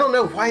 I don't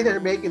know why they're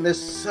making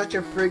this such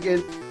a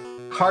friggin'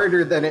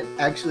 harder than it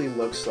actually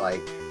looks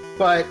like.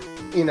 But,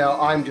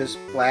 I'm just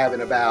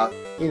blabbing about,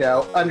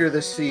 under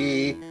the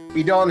sea.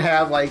 We don't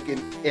have, like,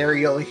 an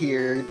aerial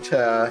here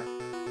to,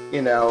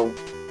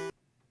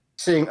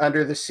 sing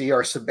Under the Sea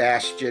or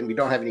Sebastian. We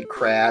don't have any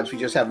crabs. We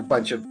just have a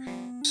bunch of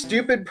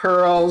stupid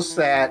pearls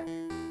that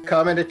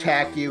come and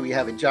attack you. We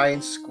have a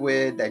giant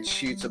squid that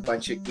shoots a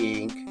bunch of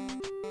ink.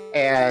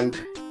 And,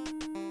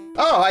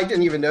 I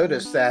didn't even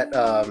notice that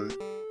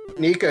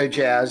Nico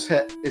Jazz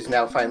is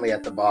now finally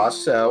at the boss.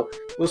 So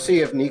we'll see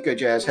if Nico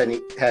Jazz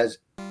has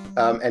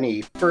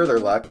any further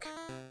luck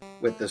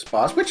with this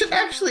boss, which is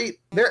actually,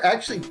 they're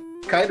actually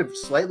kind of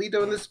slightly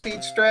doing the speed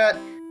strat.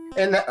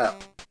 And,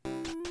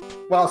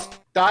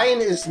 dying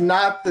is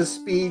not the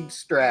speed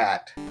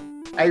strat.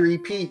 I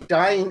repeat,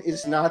 dying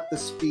is not the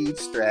speed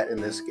strat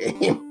in this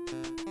game.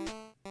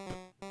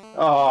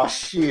 Oh,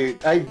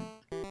 shoot. I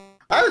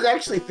was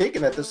actually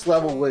thinking that this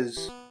level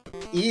was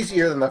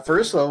easier than the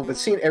first level, but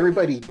seeing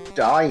everybody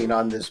dying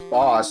on this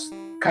boss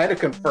kind of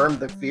confirmed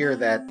the fear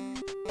that,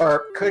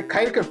 or could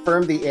kind of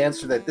confirm the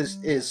answer that this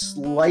is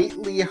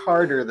slightly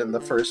harder than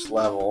the first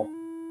level.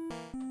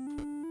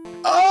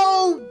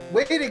 Oh,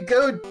 way to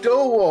go,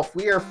 Wolf.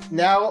 We are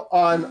now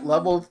on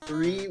level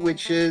 3,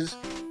 which is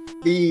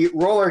the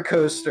roller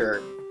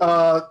coaster.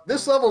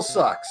 This level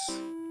sucks.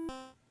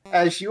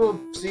 As you will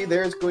see,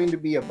 there's going to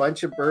be a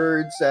bunch of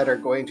birds that are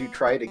going to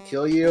try to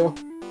kill you.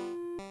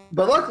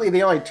 But luckily,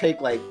 they only take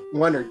like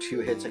 1 or 2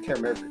 hits. I can't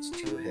remember if it's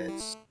 2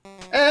 hits.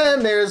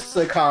 And there's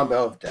the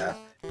combo of death.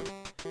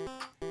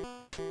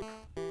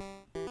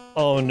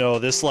 Oh no,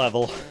 this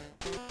level.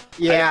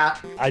 Yeah.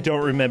 I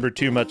don't remember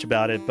too much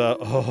about it, but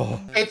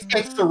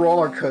It's the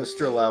roller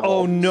coaster level.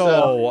 Oh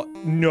no,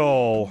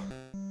 no.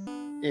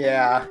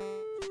 Yeah.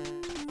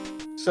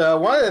 So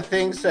one of the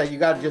things that you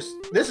gotta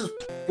this is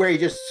where you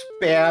just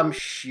spam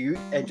shoot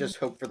and just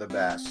hope for the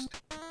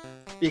best.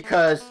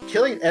 Because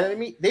killing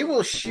enemy, they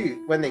will shoot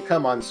when they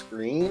come on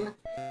screen.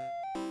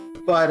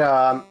 But,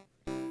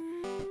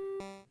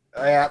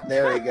 yeah,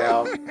 there we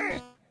go.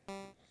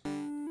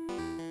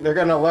 They're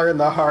gonna learn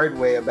the hard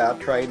way about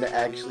trying to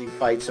actually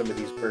fight some of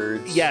these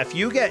birds. Yeah, if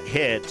you get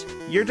hit,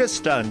 you're just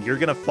stunned. You're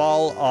gonna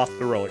fall off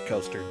the roller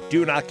coaster.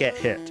 Do not get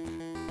hit.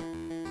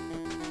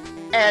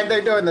 And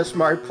they're doing the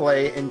smart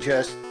play and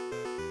just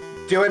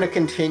doing a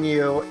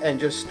continue and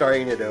just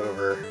starting it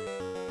over.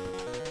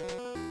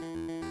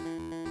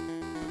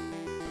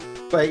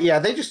 But yeah,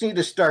 they just need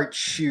to start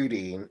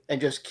shooting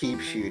and just keep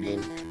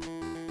shooting.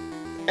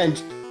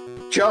 And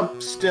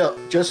just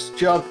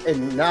jump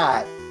and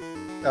not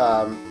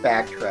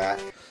backtrack.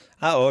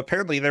 Oh,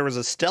 apparently there was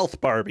a stealth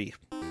Barbie.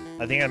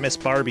 I think I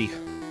missed Barbie.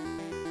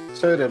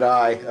 So did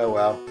I. Oh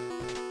well.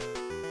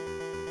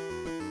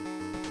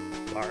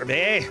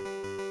 Barbie!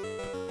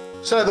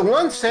 So the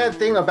one sad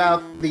thing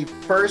about the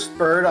first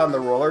bird on the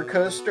roller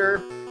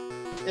coaster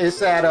is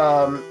that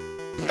oh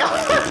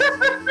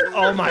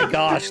my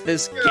gosh,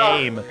 this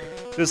game.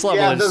 This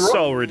level is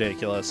so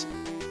ridiculous.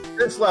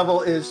 This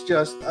level is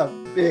just a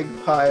big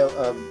pile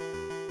of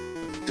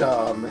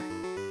dumb.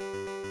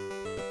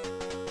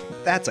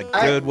 That's a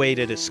good way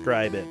to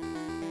describe it.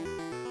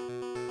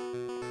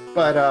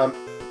 But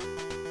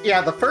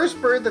yeah, the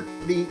first bird that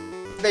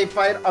they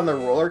fight on the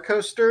roller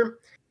coaster,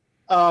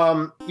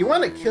 you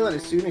want to kill it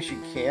as soon as you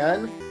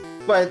can,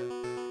 but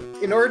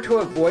in order to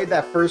avoid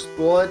that first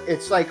bullet,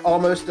 it's like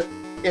almost,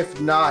 if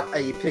not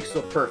a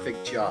pixel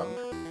perfect jump.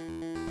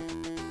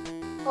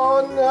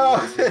 Oh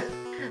no!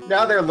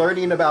 Now they're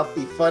learning about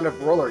the fun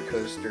of roller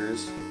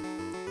coasters.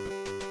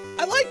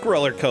 I like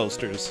roller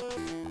coasters.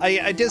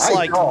 I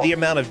dislike the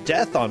amount of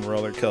death on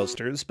roller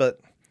coasters,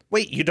 but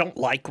wait, you don't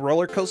like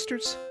roller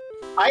coasters?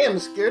 I am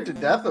scared to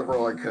death of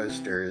roller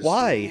coasters.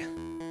 Why?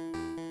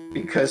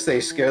 Because they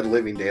scare the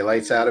living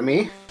daylights out of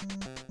me.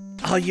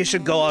 Oh, you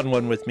should go on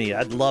one with me.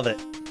 I'd love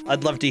it.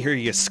 I'd love to hear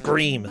you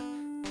scream.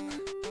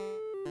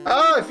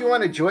 Oh, if you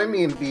want to join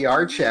me in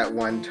VR chat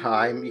one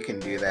time, you can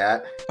do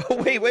that. Oh,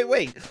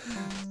 wait.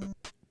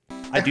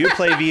 I do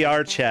play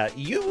VR chat.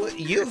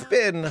 You've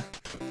been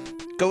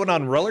going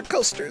on roller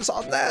coasters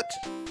on that?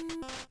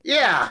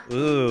 Yeah.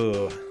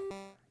 Ooh.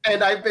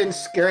 And I've been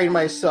scaring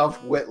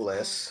myself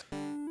witless.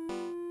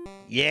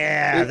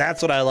 Yeah,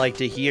 that's what I like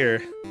to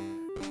hear.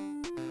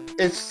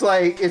 It's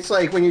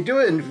like when you do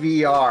it in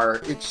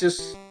VR, it's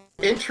just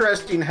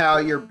interesting how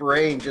your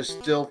brain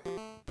just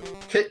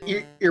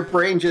your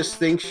brain just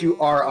thinks you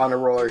are on a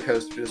roller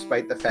coaster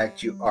despite the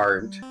fact you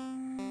aren't.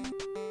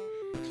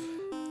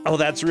 Oh,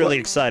 that's really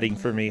exciting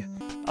for me.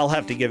 I'll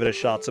have to give it a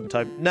shot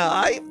sometime. No,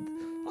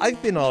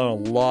 I've been on a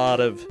lot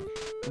of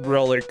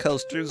roller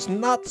coasters,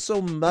 not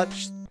so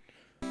much.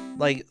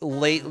 Like,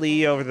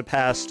 lately, over the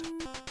past,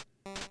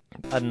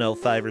 I don't know,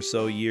 5 or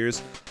so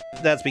years.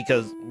 That's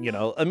because, you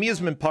know,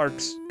 amusement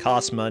parks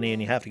cost money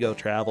and you have to go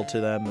travel to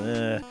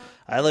them.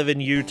 I live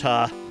in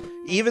Utah.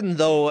 Even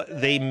though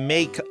they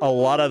make a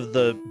lot of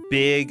the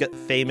big,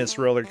 famous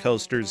roller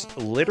coasters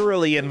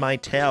literally in my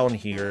town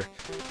here,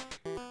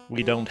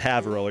 we don't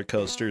have roller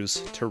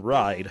coasters to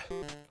ride.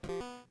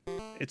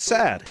 It's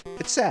sad.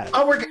 It's sad.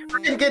 Oh, we're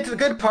gonna get to the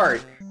good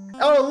part.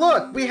 Oh,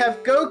 look, we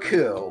have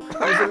Goku.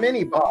 He's a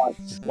mini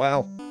boss.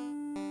 Wow.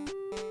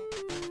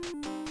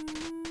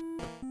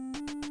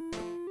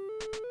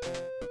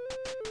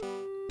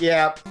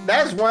 Yeah,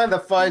 that's one of the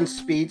fun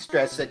speed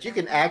strats that you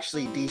can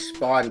actually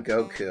despawn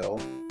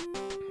Goku.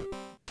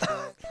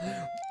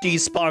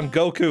 Despawn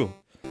Goku.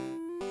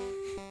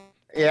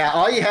 Yeah,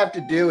 all you have to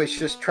do is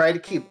just try to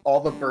keep all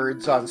the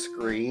birds on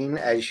screen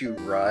as you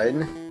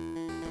run,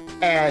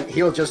 and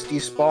he'll just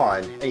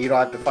despawn, and you don't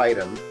have to fight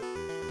him.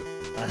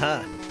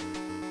 Uh-huh.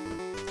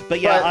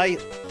 But yeah,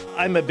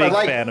 I'm a big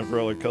fan of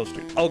roller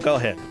coasters. Oh, go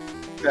ahead.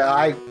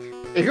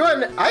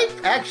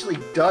 I've actually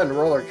done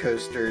roller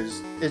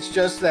coasters. It's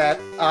just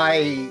that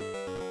I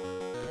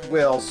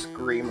will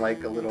scream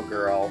like a little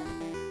girl.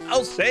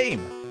 Oh,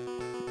 same.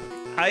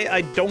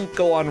 I don't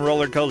go on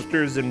roller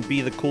coasters and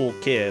be the cool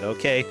kid,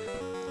 okay?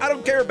 I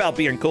don't care about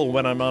being cool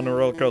when I'm on a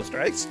roller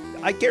coaster.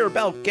 I care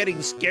about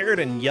getting scared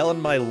and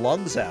yelling my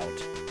lungs out.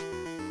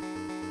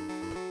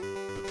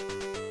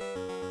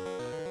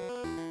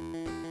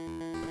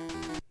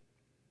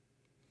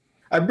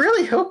 I'm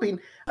really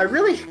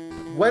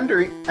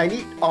wondering, I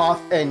need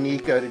Off and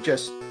Nico to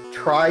just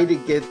try to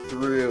get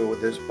through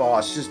this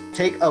boss. Just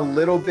take a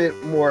little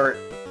bit more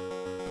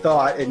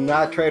thought and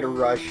not try to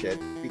rush it,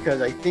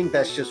 because I think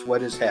that's just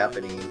what is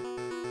happening.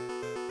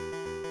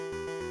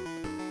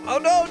 Oh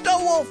no, no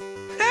wolf!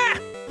 Ha!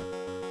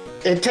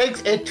 It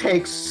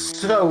takes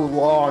so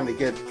long to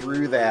get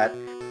through that,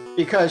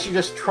 because you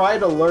just try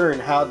to learn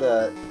how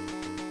to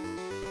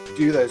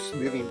do those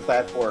moving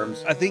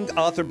platforms. I think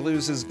Author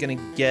Blues is gonna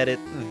get it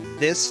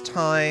this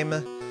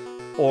time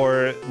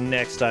or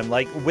next time.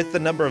 Like, with the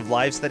number of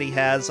lives that he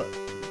has,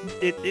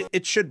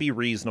 it should be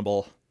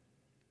reasonable.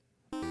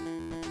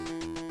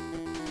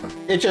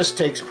 It just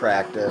takes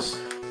practice.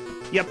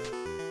 Yep.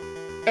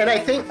 And I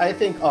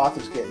think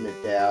Author's getting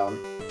it down.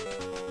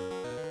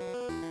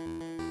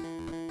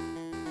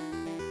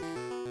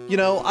 You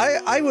know,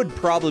 I would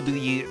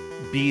probably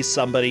be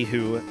somebody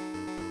who,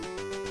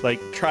 like,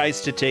 tries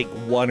to take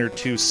one or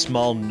two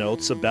small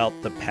notes about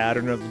the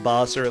pattern of the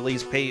boss, or at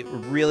least pay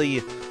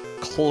really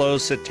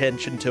close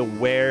attention to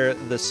where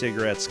the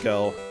cigarettes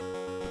go.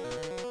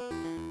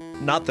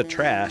 Not the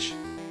trash.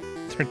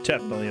 They're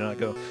definitely not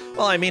going.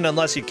 Well, I mean,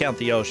 unless you count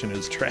the ocean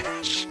as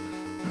trash.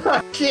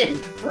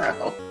 Jeez,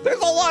 bro.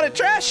 There's a lot of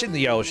trash in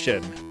the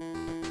ocean.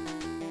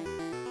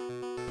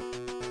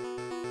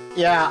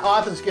 Yeah,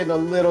 Author's getting a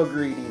little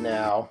greedy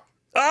now.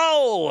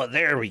 Oh,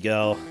 there we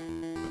go.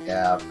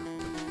 Yeah.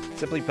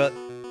 Simply put,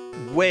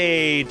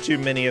 way too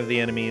many of the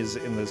enemies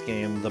in this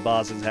game. The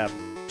bosses have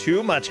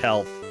too much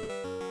health.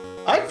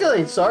 I'm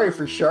feeling sorry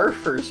for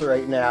Sharfers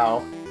right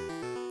now.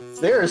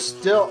 They're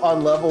still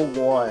on level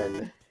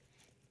 1.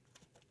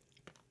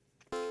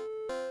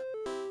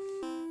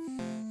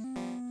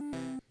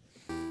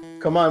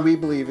 Come on, we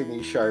believe in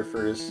you,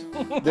 Sharfers.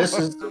 This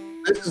is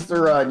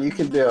the run. You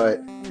can do it.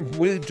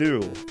 We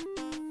do.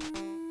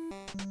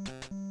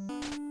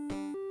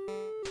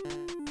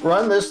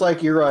 Run this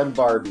like you run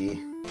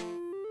Barbie.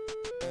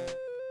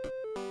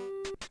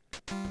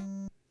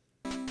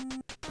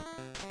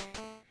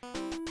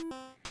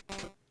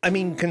 I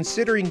mean,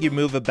 considering you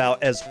move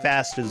about as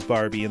fast as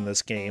Barbie in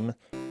this game,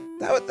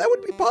 that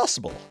would be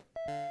possible.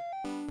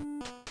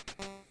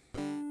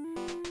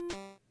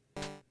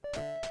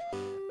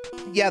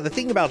 Yeah, the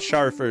thing about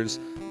Sharfers,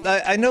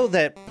 I know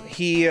that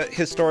he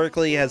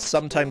historically has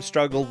sometimes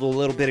struggled a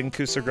little bit in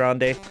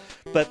Ku5ogrande,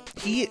 but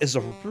he is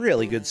a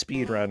really good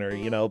speedrunner,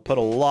 you know, put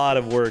a lot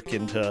of work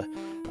into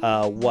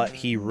what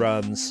he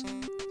runs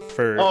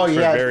for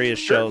various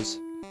shows.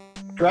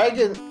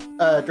 Dragon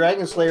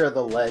Slayer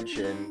the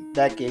Legend,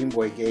 that Game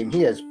Boy game,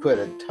 he has put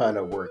a ton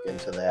of work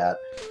into that.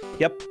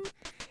 Yep.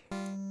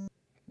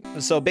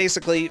 So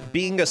basically,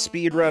 being a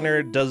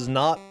speedrunner does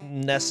not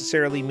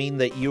necessarily mean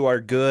that you are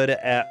good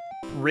at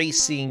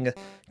racing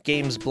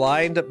games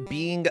blind.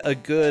 Being a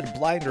good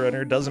blind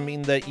runner doesn't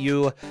mean that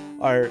you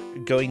are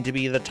going to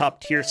be the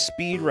top tier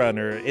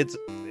speedrunner.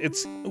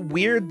 It's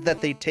weird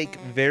that they take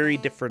very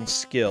different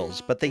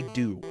skills, but they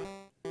do.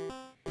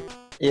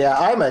 Yeah,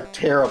 I'm a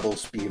terrible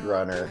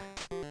speedrunner.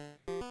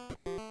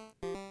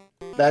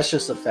 That's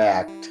just a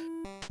fact.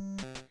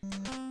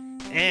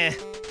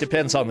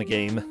 Depends on the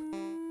game.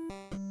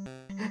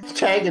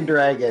 Tag and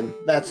Dragon,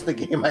 that's the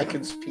game I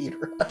can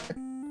speedrun.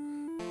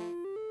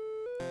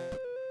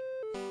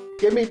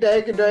 Give me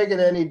Tag and Dragon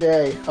any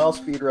day. I'll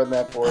speedrun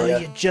that for you.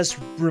 You just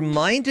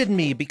reminded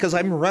me, because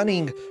I'm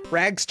running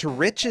Rags to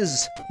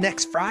Riches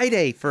next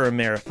Friday for a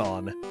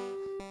marathon.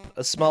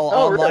 A small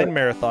online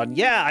marathon.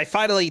 Yeah, I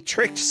finally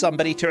tricked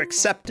somebody to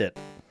accept it.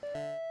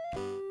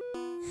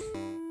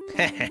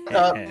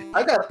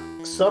 I got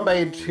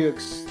somebody to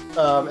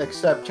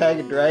accept Tag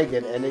a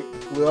Dragon, and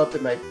it blew up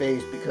in my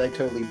face because I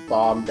totally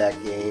bombed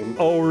that game.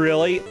 Oh,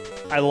 really?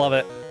 I love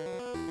it.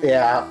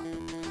 Yeah.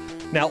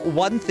 Now,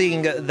 one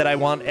thing that I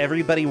want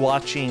everybody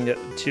watching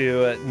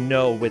to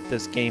know with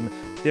this game,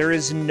 there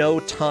is no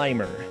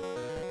timer.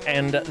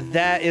 And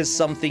that is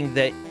something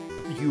that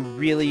you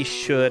really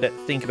should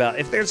think about.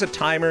 If there's a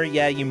timer,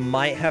 yeah, you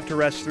might have to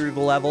rush through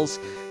the levels.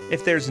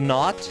 If there's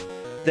not,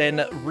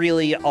 then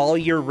really all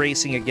you're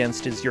racing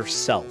against is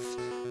yourself.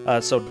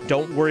 So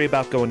don't worry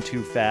about going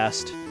too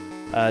fast.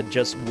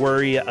 Just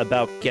worry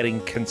about getting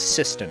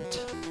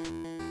consistent.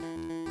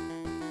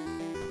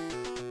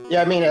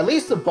 Yeah, I mean, at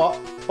least the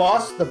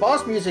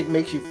boss music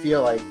makes you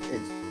feel like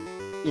it's,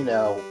 you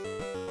know,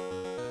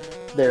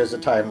 there's a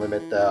time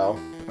limit, though.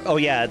 Oh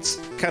yeah, it's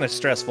kind of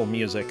stressful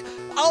music.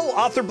 Oh,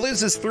 Author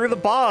Blues is through the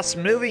boss,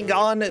 moving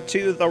on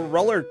to the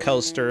roller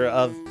coaster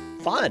of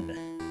fun.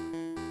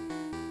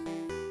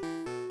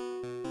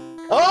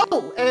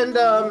 Oh, and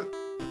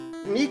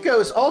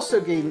Nico's also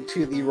getting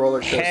to the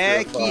roller coaster.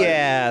 Heck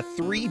yeah,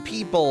 3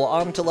 people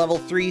onto level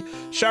 3.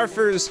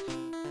 Sharfer's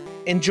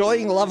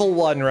enjoying level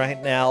 1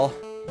 right now.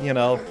 You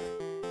know,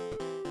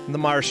 the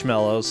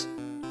marshmallows.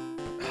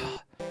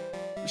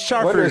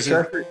 Sharfer's,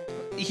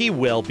 he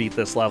will beat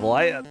this level.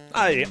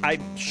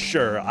 I'm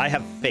sure. I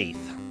have faith.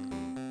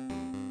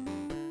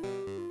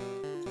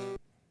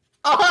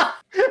 Oh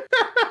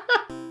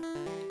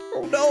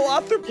no,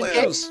 Author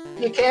Blues!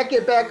 You can't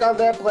get back on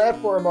that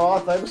platform,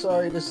 Auth, I'm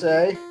sorry to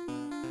say.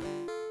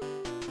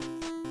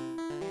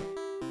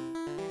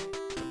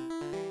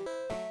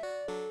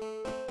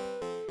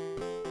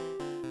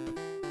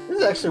 This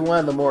is actually one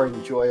of the more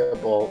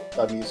enjoyable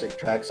music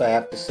tracks, I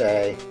have to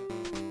say.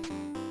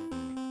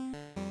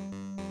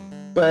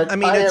 But I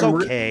mean, it's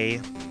okay.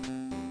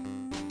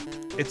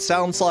 It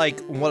sounds like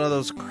one of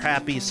those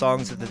crappy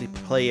songs that they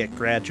play at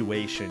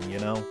graduation, you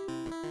know?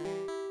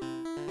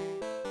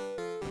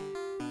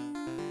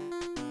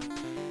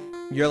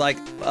 You're like,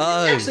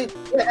 actually,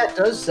 yeah, it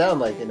does sound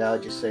like it now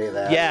that you say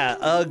that.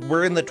 Yeah,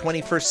 we're in the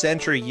 21st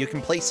century. You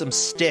can play some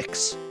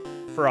sticks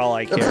for all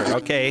I care,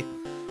 okay?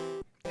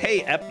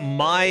 Hey, at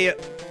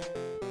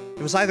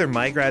it was either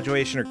my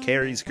graduation or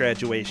Carrie's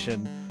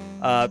graduation.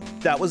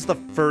 That was the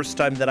first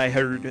time that I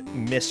heard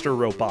Mr.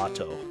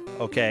 Roboto,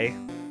 okay?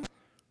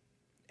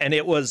 And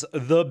it was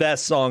the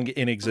best song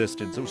in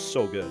existence. It was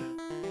so good.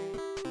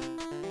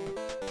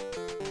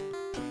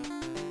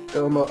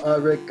 Domo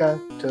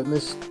arigato,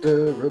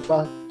 Mr.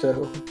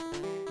 Roboto.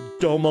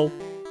 Domo.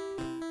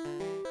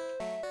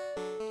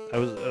 I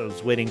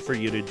was waiting for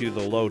you to do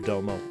the low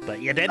domo,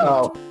 but you didn't.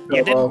 Oh,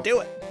 you didn't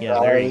do it. Yeah,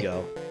 Sorry. There you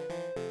go.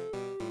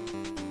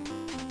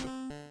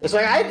 It's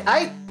like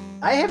I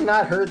have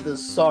not heard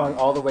this song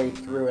all the way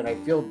through, and I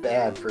feel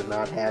bad for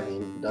not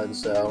having done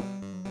so.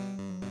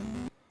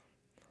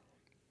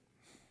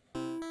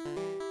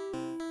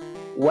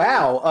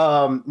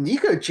 Wow,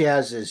 Nico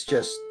Jazz is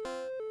just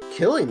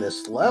killing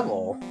this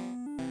level.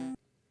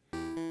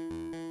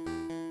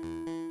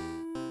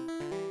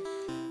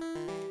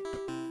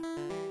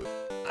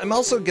 I'm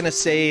also gonna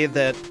say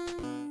that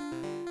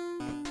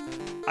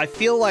I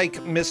feel like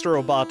Mr.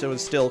 Roboto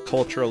is still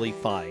culturally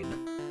fine.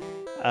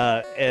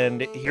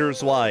 And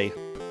here's why.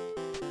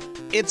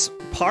 It's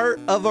part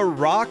of a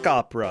rock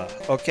opera,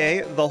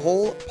 okay? The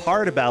whole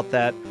part about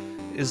that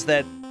is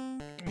that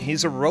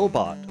he's a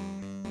robot,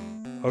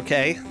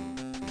 okay?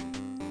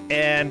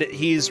 And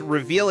he's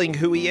revealing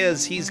who he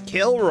is. He's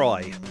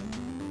Kilroy.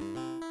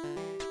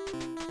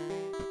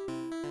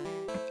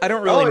 I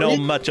don't really know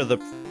much of the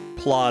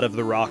plot of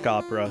the rock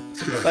opera,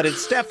 but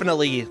it's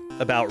definitely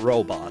about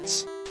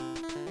robots.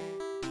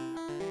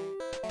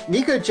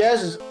 Nico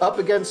Jazz is up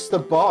against the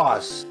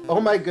boss.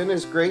 Oh my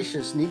goodness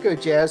gracious, Nico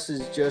Jazz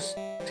has just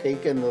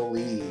taken the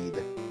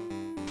lead.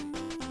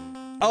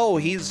 Oh,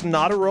 he's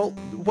not a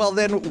Well,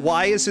 then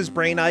why is his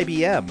brain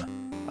IBM?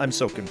 I'm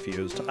so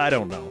confused. I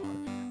don't know.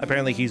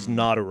 Apparently he's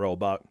not a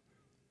robot.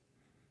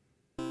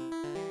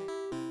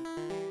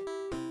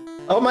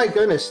 Oh my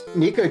goodness,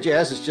 Nico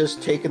Jazz has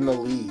just taken the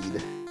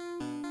lead.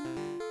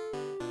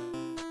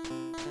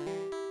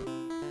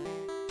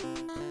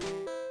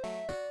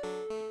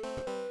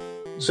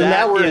 So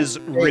that is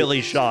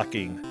really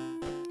shocking.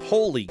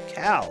 Holy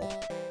cow.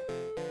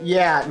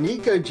 Yeah,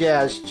 Nico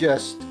Jazz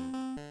just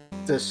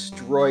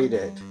destroyed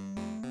it.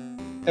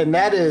 And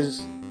that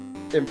is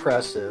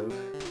impressive.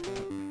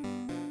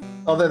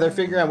 Although they're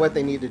figuring out what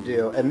they need to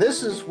do. And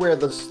this is where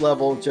this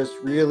level just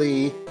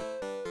really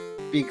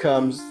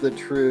becomes the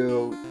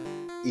true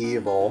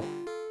evil.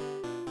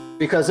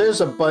 Because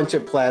there's a bunch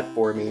of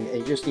platforming, and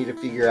you just need to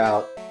figure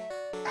out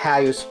how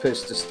you're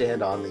supposed to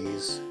stand on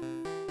these.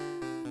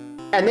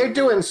 And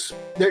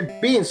they're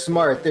being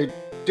smart. They're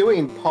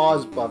doing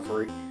pause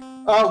buffering.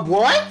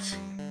 What?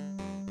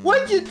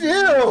 What'd you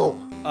do?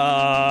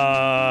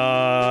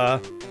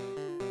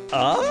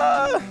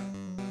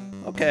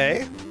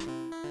 Okay.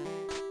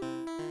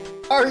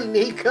 Sorry,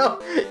 Nico.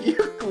 You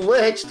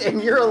glitched,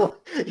 and you're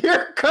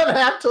gonna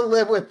have to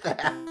live with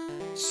that.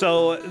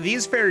 So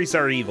these fairies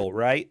are evil,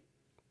 right?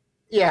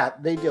 Yeah,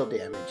 they deal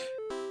damage.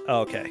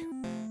 Okay.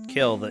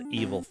 Kill the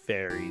evil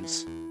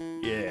fairies.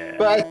 Yeah.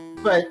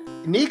 But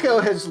Nico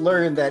has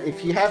learned that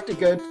if you have to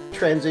go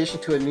transition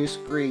to a new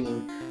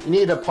screen, you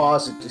need to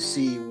pause it to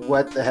see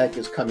what the heck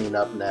is coming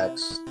up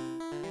next.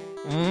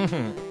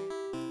 Mm-hmm.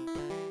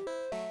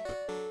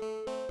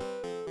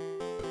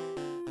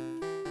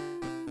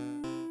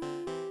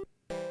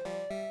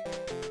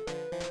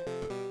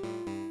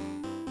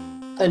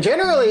 And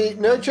generally,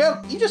 no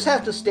joke, you just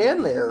have to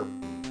stand there.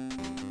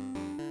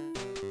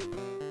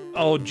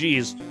 Oh,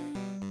 jeez.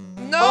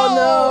 No! Oh,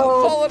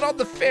 no! Falling on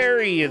the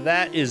fairy!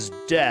 That is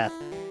death.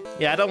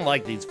 Yeah, I don't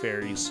like these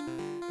fairies.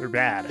 They're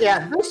bad.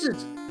 Yeah,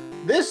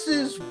 this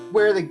is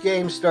where the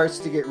game starts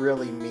to get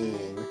really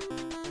mean.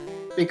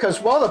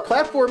 Because while the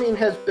platforming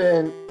has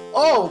been...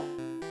 Oh!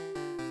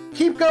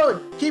 Keep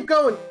going! Keep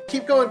going!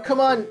 Keep going!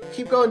 Come on!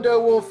 Keep going,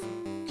 Doe Wolf!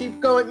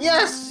 Keep going!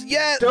 Yes!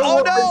 Yeah! Doe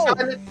Oh, Wolf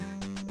no!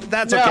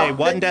 That's okay.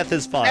 One death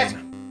is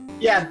fine.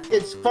 Yeah,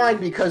 it's fine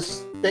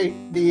because they're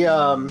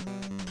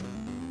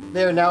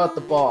now at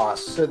the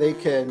boss, so they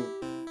can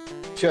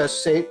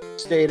just stay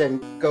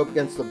and go up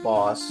against the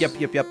boss.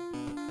 Yep.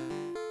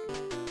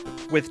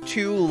 With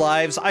 2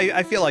 lives,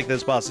 I feel like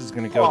this boss is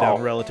going to go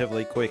down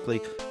relatively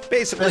quickly.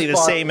 Basically the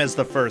same as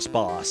the first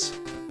boss.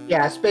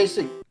 Yeah, it's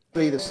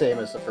basically the same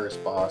as the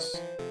first boss.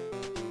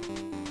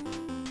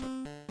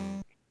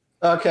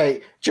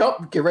 Okay,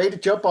 jump. Get ready to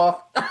jump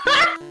off.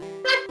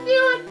 I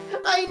knew it.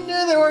 I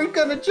knew they weren't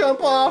going to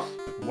jump off.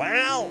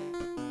 Wow.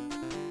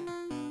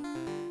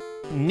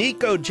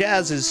 Nico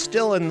Jazz is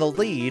still in the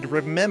lead.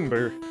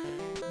 Remember,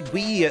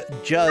 we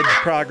judge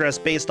progress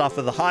based off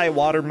of the high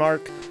water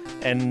mark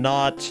and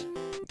not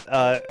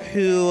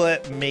who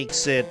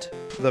makes it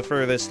the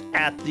furthest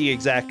at the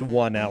exact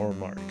 1 hour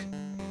mark.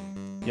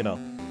 You know,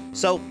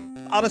 so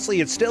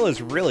honestly, it still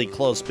is really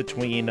close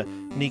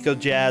between Nico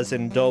Jazz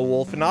and Doe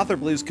Wolf, and Author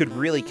Blues could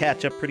really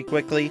catch up pretty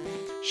quickly.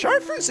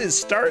 Sharfers is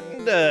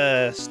starting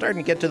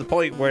to get to the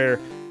point where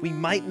we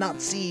might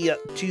not see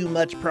too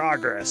much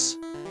progress.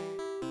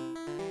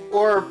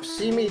 Or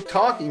see me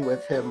talking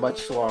with him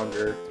much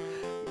longer.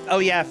 Oh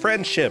yeah,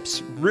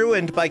 friendships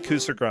ruined by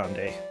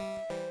Ku5ogrande.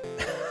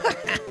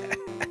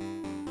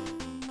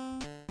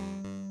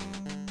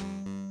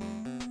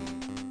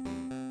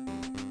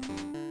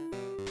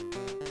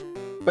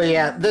 But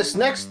yeah, this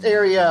next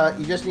area,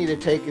 you just need to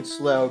take it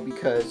slow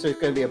because there's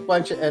going to be a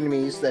bunch of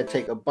enemies that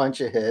take a bunch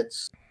of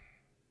hits.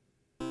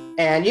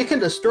 And you can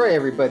destroy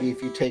everybody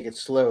if you take it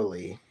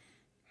slowly.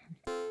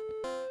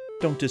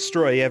 Don't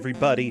destroy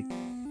everybody.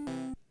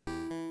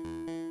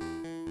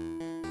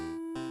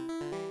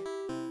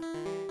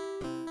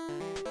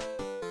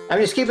 I'm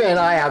just keeping an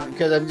eye out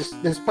because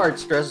this part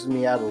stresses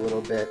me out a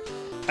little bit.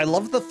 I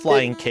love the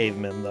flying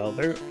cavemen though.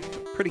 They're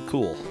pretty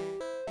cool.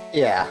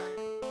 Yeah.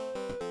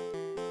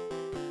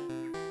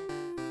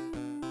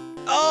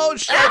 Oh,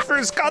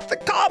 Sharfer's got the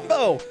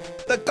combo!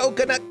 The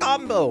coconut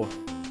combo!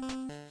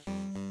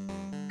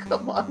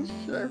 Come on,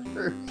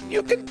 Sharper.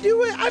 You can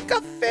do it! I've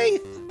got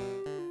faith!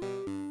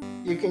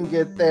 You can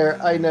get there.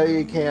 I know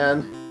you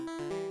can.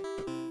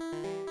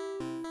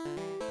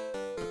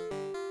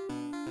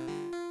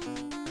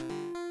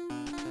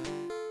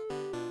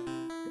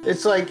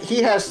 It's like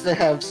he has to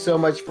have so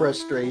much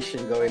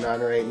frustration going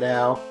on right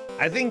now.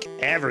 I think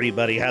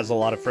everybody has a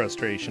lot of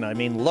frustration. I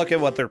mean, look at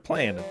what they're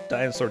playing. A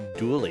Dinosaur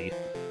Dually.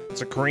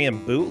 It's a Korean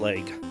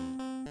bootleg.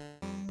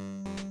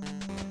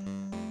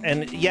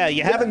 And yeah,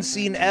 you haven't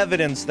seen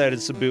evidence that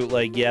it's a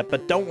bootleg yet,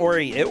 but don't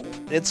worry,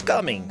 it's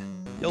coming.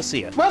 You'll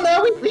see it. Well,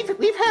 no,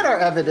 we've had our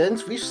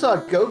evidence. We saw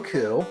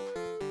Goku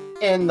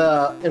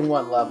in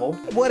one level.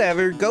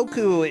 Whatever,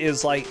 Goku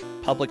is like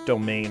public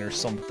domain or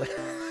something.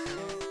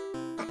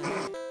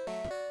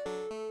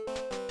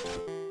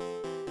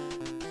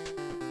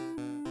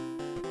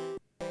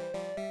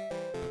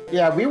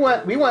 Yeah, we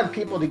want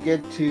people to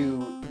get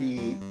to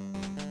the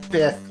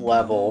 5th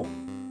level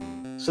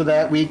so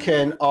that we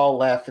can all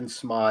laugh and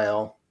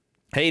smile.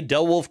 Hey,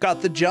 Doe Wolf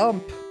got the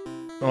jump.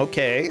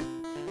 Okay.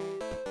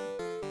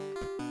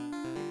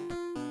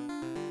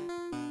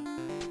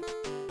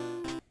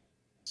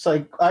 It's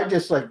like I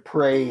just like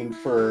praying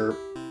for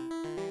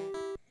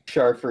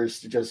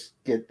Sharfers to just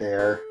get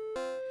there.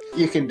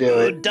 You can do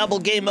it. Double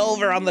game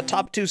over on the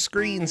top 2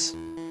 screens.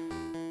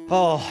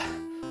 Oh,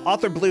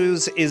 Author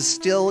Blues is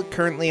still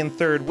currently in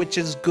 3rd, which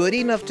is good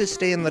enough to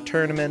stay in the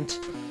tournament.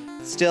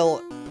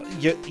 Still,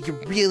 you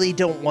really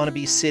don't want to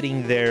be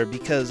sitting there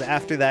because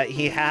after that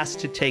he has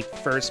to take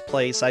 1st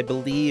place, I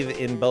believe,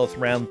 in both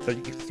round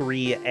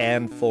 3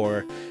 and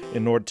 4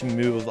 in order to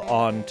move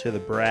on to the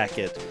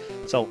bracket.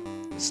 So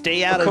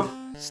stay out of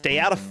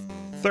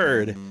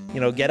 3rd.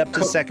 You know, get up to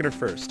 2nd or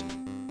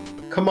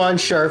 1st. Come on,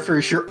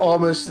 Sharfers, you're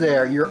almost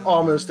there. You're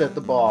almost at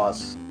the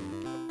boss.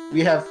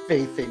 We have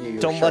faith in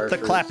you. Don't let the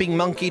clapping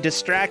monkey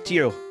distract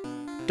you.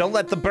 Don't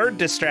let the bird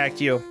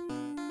distract you.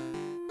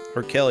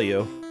 Or kill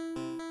you.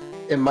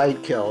 It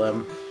might kill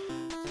him.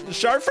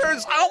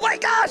 Sharfers! Oh my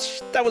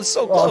gosh! That was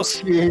so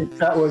close. Oh, geez,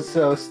 that was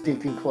so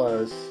stinking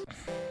close.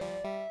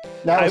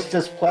 Now it's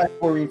just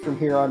platforming from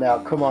here on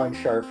out. Come on,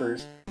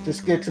 Sharfers.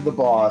 Just get to the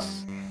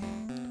boss.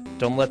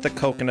 Don't let the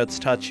coconuts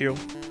touch you.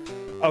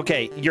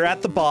 Okay, you're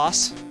at the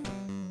boss.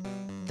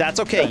 That's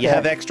okay. You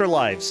have extra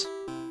lives.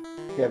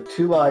 You have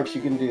 2 lives.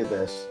 You can do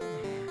this.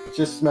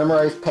 Just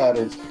memorize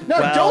patterns. No,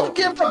 Well, don't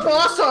give the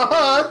boss a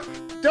hug!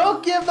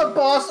 Don't give the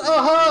boss a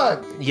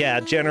hug! Yeah,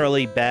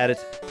 generally bad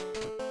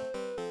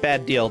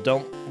deal.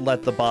 Don't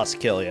let the boss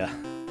kill you.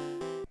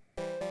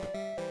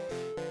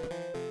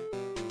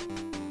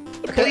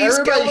 Please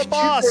kill the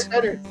boss!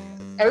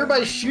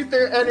 Everybody shoot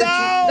their energy.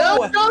 No!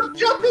 No, don't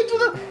jump into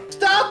the...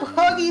 Stop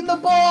hugging the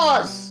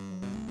boss!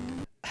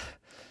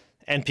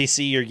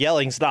 NPC, your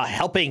yelling's not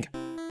helping.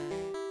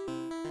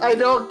 I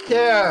don't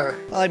care.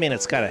 Well, I mean,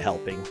 it's kind of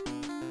helping.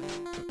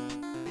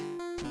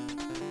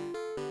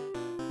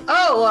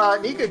 Oh,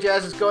 Nico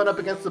Jazz is going up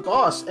against the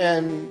boss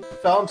and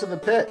fell into the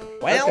pit.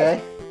 Well...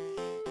 Okay.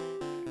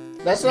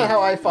 That's not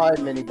how I fight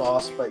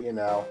mini-boss, but you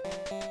know,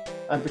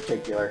 I'm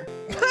particular.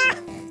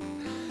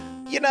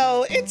 You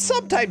know, it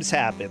sometimes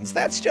happens.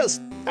 That's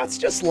just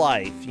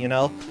life, you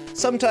know?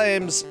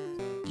 Sometimes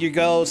you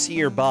go see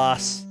your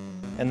boss,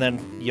 and then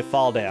you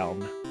fall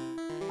down.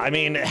 I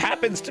mean, it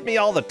happens to me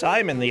all the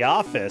time in the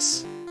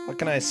office. What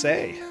can I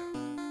say?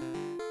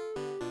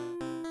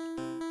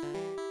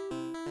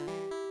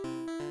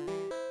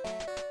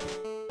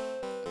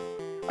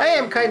 I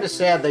am kind of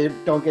sad they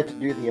don't get to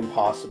do the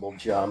impossible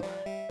jump.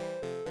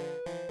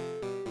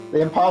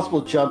 The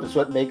impossible jump is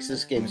what makes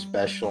this game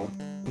special.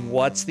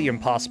 What's the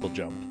impossible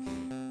jump?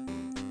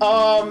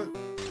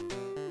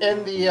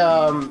 In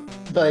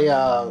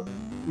the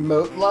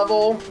moat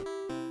level,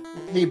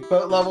 the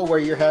boat level where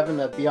you're having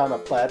to be on a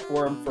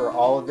platform for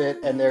all of it,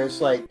 and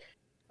there's like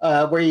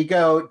where you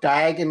go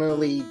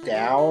diagonally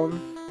down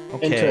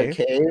into a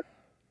cave,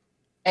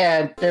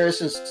 and there's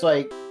this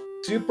like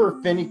super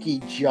finicky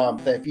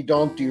jump that if you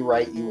don't do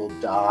right, you will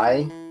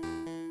die.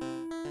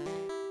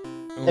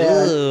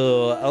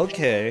 Ooh,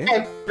 okay.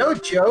 And no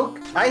joke,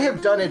 I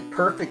have done it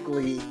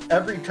perfectly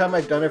every time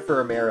I've done it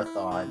for a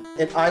marathon,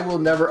 and I will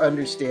never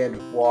understand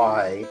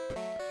why.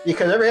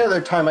 Because every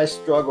other time I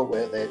struggle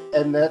with it,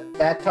 and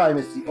that time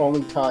is the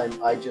only time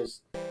I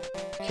just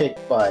kick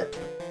butt.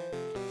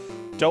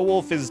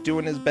 Doewolf is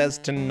doing his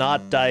best to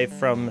not die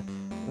from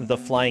the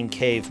flying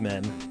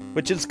cavemen,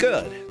 which is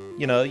good.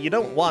 You know, you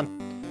don't want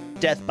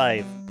death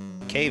by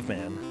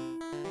caveman.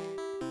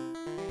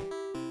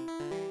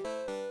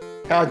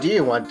 How do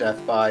you want death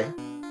by?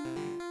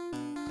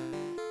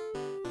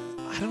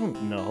 I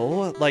don't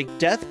know. Like,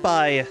 death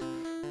by...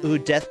 Ooh,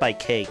 death by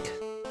cake.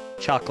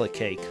 Chocolate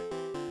cake.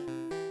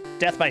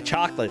 Death by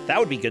chocolate. That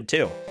would be good,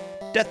 too.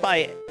 Death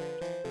by...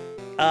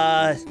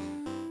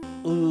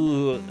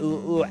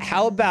 Ooh.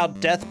 How about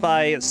death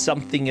by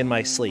something in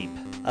my sleep?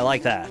 I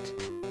like that.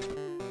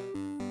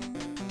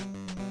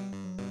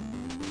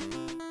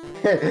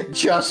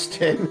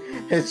 Justin,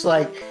 it's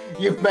like,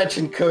 you've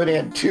mentioned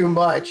Conan too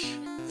much.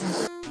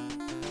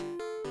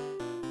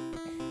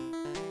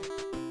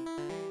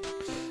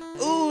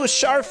 Ooh,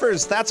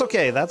 Sharfers! That's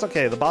okay, that's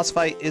okay. The boss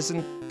fight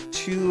isn't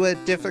too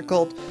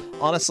difficult.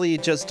 Honestly,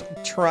 just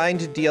trying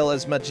to deal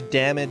as much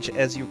damage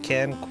as you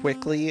can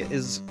quickly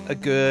is a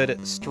good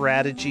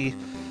strategy.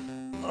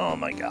 Oh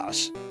my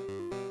gosh.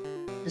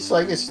 It's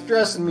like, it's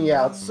stressing me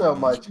out so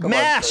much. Come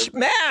Mash! on,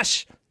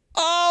 Mash!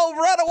 Oh,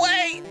 run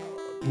away!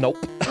 Nope.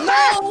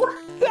 no!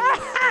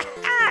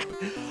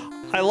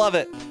 I love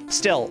it.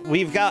 Still,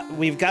 we've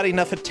got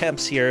enough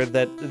attempts here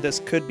that this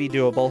could be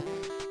doable.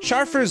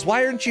 Sharfers,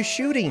 why aren't you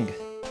shooting?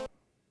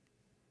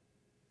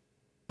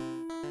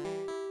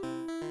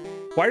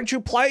 Why aren't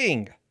you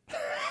playing?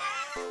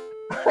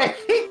 I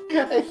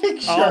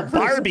think Oh,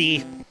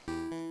 Barbie!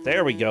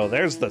 There we go.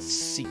 There's the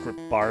secret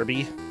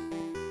Barbie.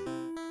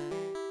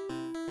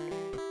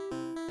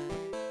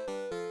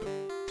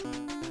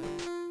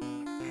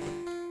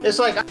 It's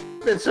like,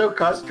 I've been so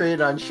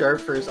concentrated on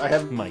Sharfers, I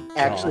haven't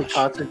actually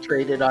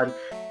concentrated on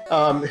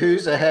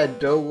who's ahead,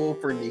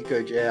 Doewolf or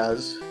Nico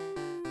Jazz.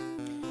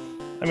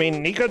 I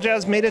mean, Nico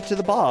Jazz made it to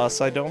the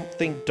boss. I don't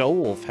think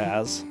Doewolf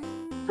has.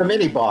 The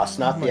mini-boss,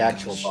 not the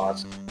actual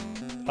boss.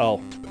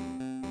 Oh.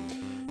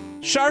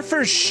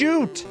 Sharfers,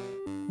 shoot!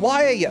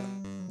 Why?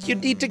 You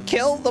need to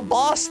kill the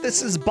boss.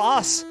 This is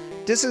boss.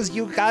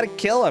 You gotta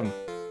kill him.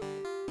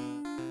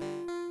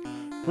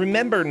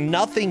 Remember,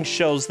 nothing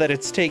shows that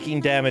it's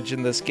taking damage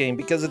in this game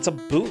because it's a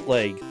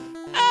bootleg.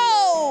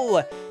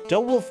 Oh!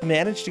 Doewolf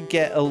managed to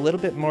get a little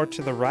bit more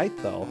to the right,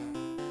 though.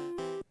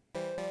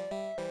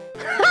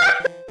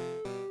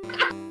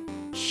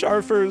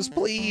 Sharfers,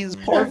 please,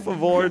 por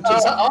favor,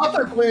 just...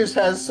 Author Blues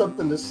has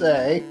something to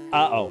say.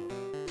 Uh-oh.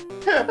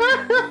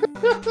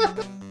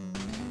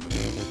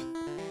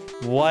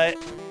 What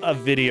a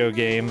video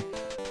game.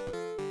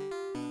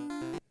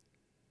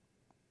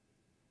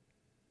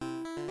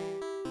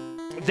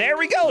 There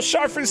we go!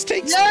 Sharfers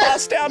takes the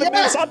boss down and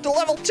moves on to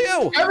level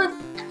 2!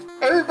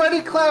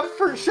 Everybody clap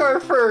for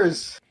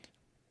Sharfers!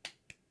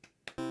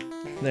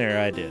 There,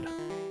 I did.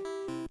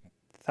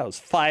 That was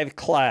 5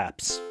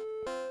 claps.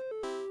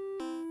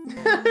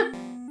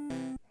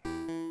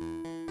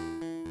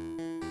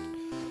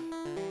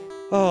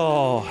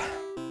 Oh.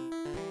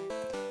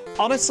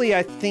 Honestly,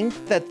 I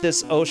think that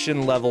this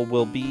ocean level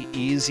will be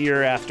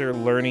easier after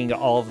learning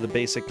all of the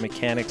basic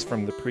mechanics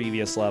from the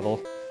previous level.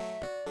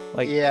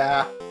 Like,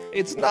 Yeah.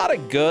 it's not a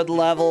good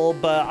level,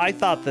 but I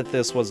thought that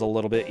this was a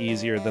little bit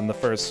easier than the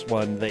first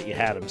one that you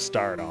had him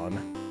start on.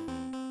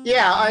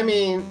 Yeah, I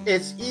mean,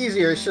 it's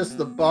easier, it's just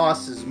the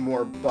boss is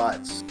more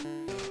butts.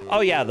 Oh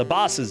yeah, the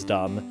boss is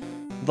dumb.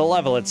 The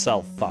level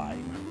itself,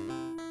 fine.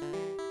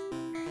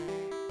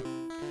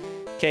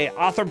 Okay,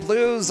 Author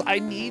Blues, I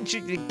need you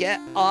to get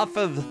off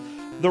of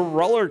the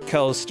roller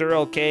coaster,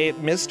 okay?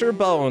 Mr.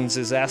 Bones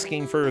is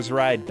asking for his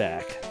ride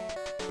back.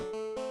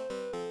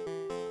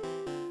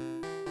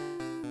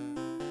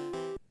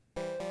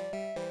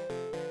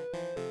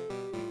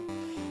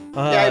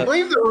 Yeah, I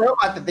believe the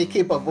robot that they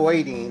keep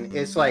avoiding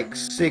is like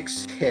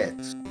 6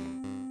 hits.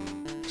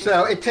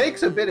 So it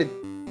takes a bit of...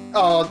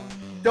 Oh,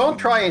 don't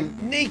try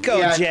and... Nico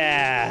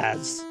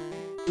Jazz!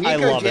 I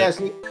Nico love Jazz,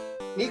 it.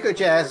 Nico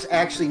Jazz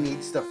actually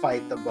needs to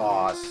fight the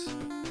boss.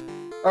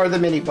 Or the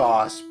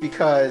mini-boss,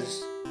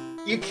 because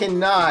you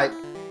cannot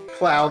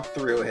plow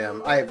through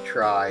him. I have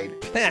tried.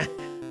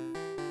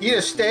 You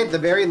just stay at the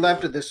very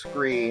left of the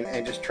screen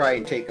and just try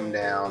and take him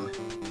down.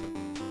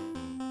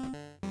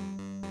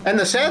 And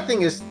the sad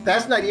thing is,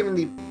 that's not even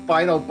the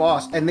final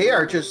boss, and they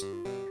are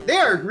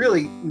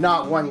really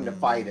not wanting to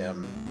fight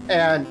him.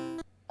 And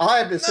all I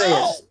have to say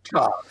is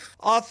tough.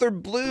 Author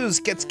Blues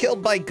gets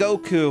killed by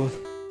Goku.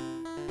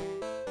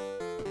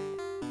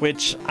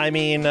 Which, I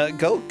mean,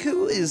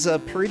 Goku is a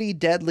pretty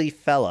deadly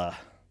fella.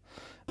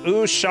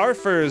 Ooh,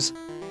 Sharfers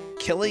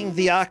killing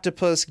the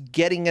octopus,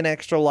 getting an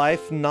extra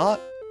life,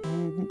 not...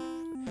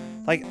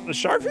 Like,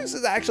 Sharfers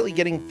is actually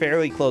getting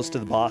fairly close to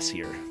the boss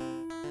here.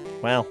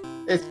 Well...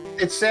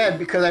 It's sad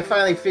because I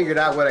finally figured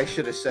out what I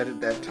should have said at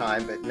that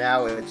time, but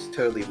now it's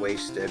totally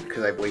wasted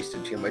because I've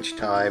wasted too much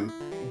time.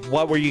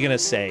 What were you gonna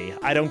say?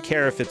 I don't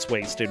care if it's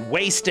wasted.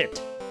 Waste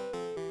it!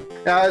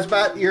 Now,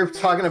 you're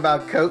talking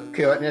about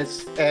Goku,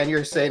 and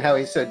you're saying how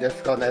he's so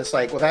difficult, and it's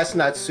like, well, that's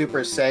not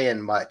Super Saiyan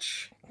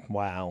much.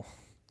 Wow.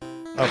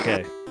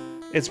 Okay.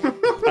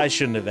 I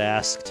shouldn't have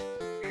asked.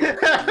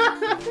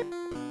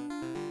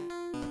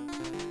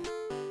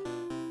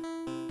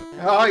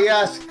 Oh,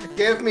 yes.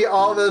 Give me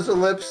all those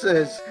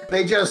ellipses.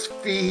 They just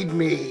feed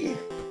me.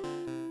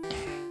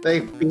 They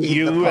feed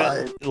You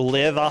the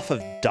live off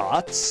of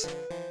dots?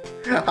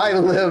 I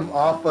live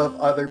off of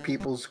other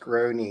people's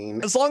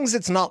groaning. As long as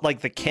it's not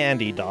like the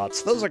candy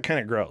dots. Those are kind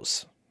of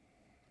gross.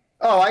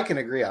 Oh, I can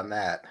agree on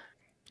that.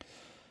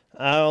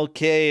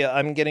 Okay,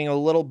 I'm getting a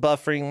little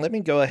buffering. Let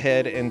me go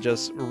ahead and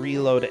just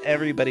reload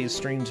everybody's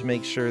stream to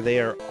make sure they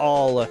are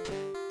all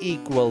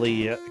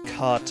equally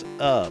caught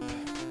up.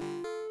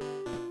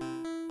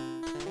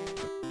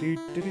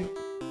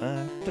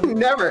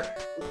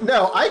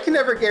 I can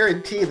never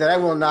guarantee that I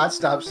will not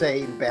stop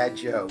saying bad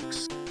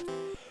jokes.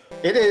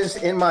 It is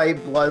in my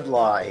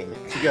bloodline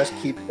to just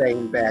keep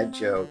saying bad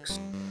jokes.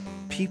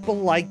 People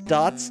like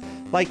dots?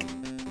 Like,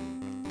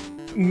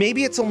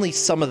 maybe it's only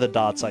some of the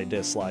dots I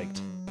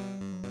disliked.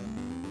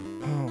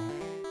 Oh.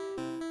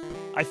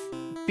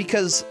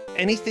 Because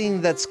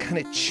anything that's kind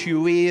of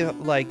chewy,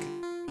 like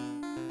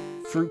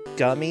fruit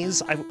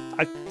gummies,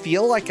 I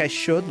feel like I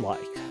should like.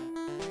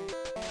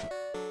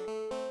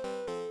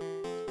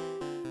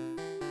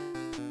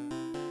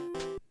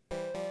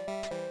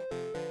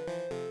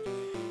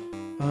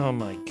 Oh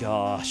my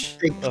gosh.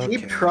 They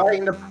keep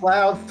trying to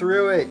plow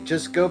through it.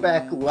 Just go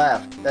back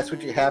left. That's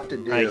what you have to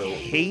do. I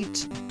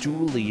hate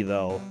Dooley,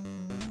 though.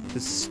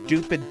 This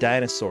stupid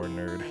dinosaur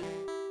nerd.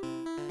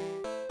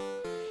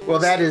 Well,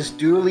 that is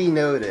duly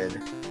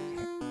noted.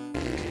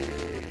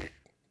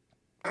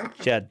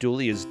 Yeah,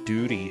 Dooley is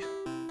duty.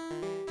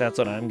 That's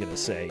what I'm gonna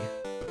say.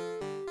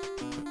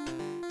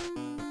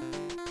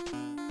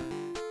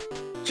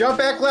 Jump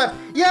back left.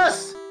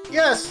 Yes!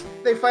 Yes!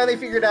 They finally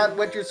figured out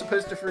what you're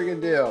supposed to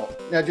friggin' do.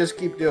 Now just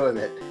keep doing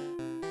it.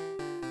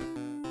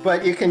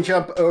 But you can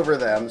jump over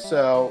them,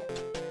 so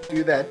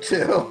do that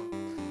too.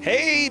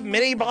 Hey,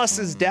 mini boss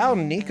is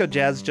down. Nico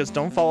Jazz, just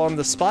don't fall on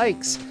the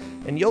spikes,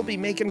 and you'll be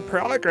making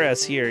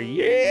progress here.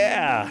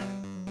 Yeah!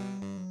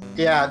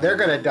 Yeah, they're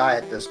gonna die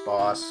at this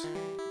boss.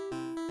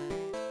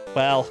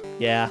 Well,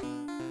 yeah.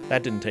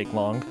 That didn't take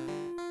long.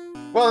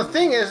 Well, the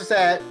thing is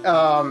that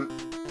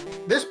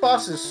this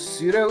boss is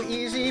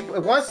pseudo-easy,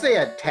 but once they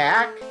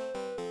attack,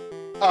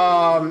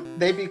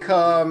 they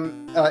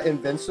become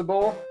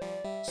invincible.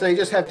 So you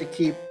just have to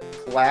keep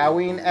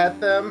plowing at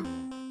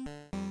them.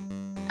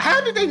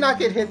 How did they not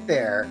get hit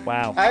there?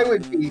 Wow. I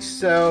would be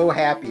so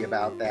happy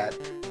about that.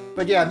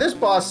 But yeah, this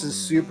boss is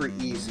super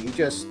easy. You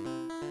just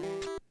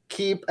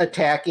keep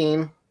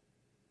attacking.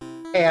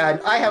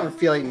 And I have a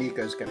feeling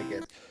Nico's going to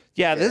get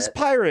Yeah, this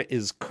pirate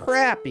is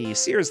crappy.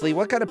 Seriously,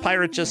 what kind of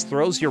pirate just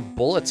throws your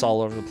bullets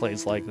all over the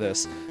place like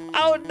this?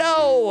 Oh,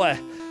 no!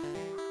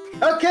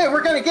 Okay,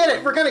 we're going to get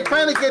it. We're going to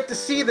finally get to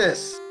see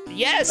this.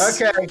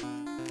 Yes!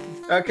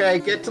 Okay,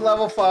 get to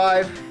level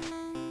 5.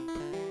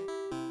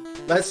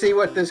 Let's see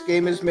what this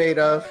game is made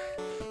of.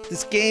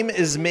 This game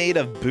is made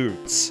of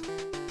boots.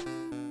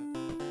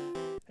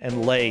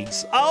 And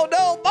legs. Oh,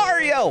 no,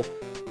 Mario!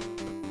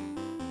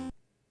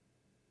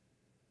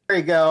 There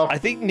you go. I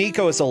think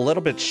Nico is a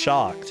little bit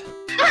shocked.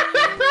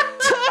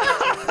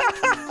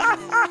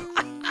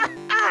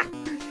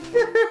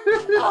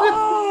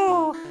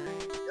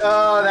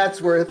 Oh,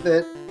 that's worth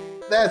it.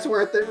 That's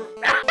worth it.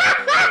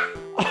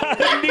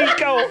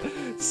 Nico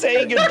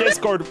saying in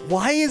Discord,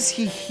 why is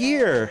he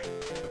here?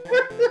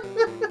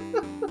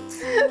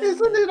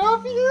 Isn't it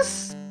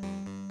obvious?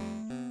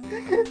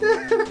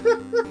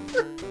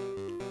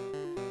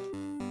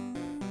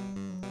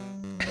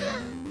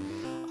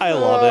 I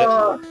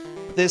love it.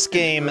 This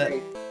game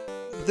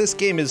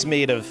Great. is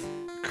made of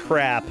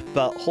crap,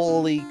 but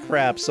holy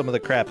crap, some of the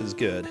crap is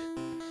good.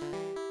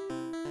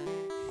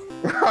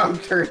 Wrong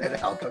turn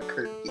at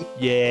Albuquerque.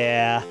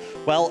 Yeah.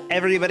 Well,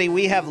 everybody,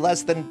 we have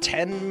less than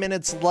 10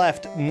 minutes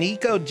left.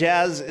 Nico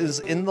Jazz is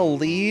in the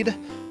lead.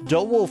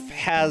 Dowolf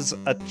has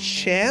a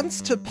chance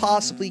to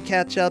possibly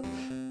catch up,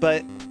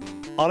 but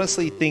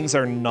honestly, things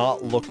are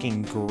not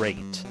looking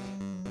great.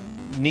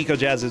 Nico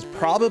Jazz is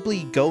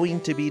probably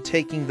going to be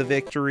taking the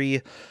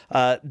victory.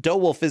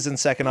 Dowolf is in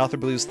second, Author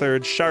Blue's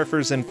third,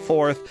 Sharfer's in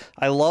fourth.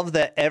 I love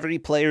that every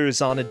player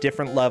is on a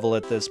different level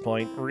at this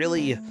point.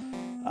 Really,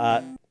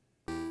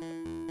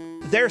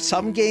 there are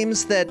some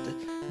games that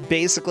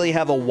basically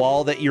have a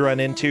wall that you run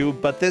into,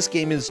 but this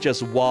game is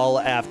just wall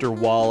after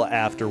wall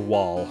after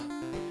wall.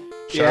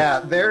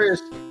 Yeah,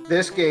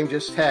 this game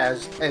just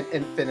has an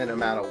infinite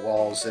amount of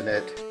walls in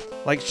it.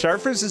 Like,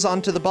 Sharfers is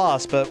onto the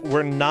boss, but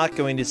we're not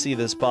going to see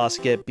this boss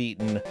get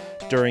beaten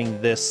during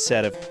this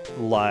set of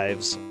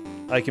lives.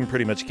 I can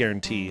pretty much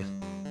guarantee.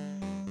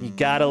 You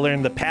gotta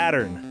learn the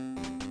pattern.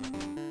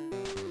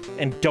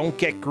 And don't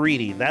get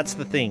greedy. That's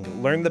the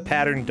thing. Learn the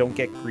pattern, don't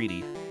get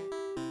greedy.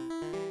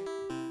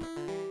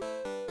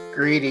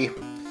 Greedy.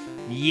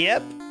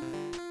 Yep.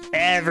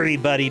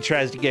 Everybody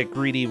tries to get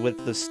greedy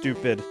with the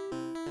stupid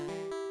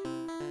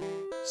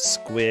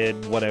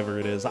squid, whatever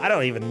it is. I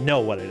don't even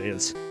know what it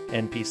is.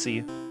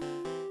 NPC.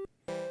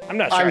 I'm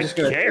not sure I'm I just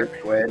gonna care. say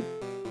squid.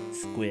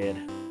 Squid.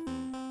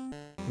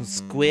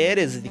 Squid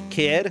is the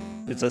kid.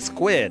 It's a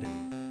squid.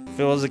 If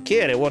it was a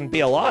kid, it wouldn't be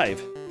alive.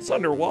 It's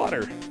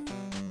underwater.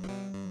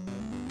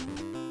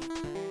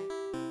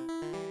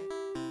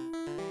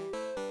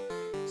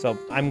 So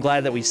I'm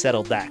glad that we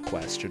settled that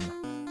question.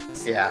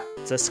 Yeah.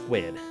 It's a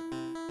squid.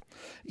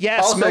 Yeah,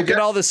 Also, smoking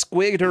all the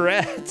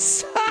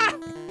squid-rets.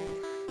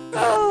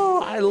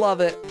 Oh, I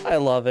love it. I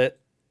love it.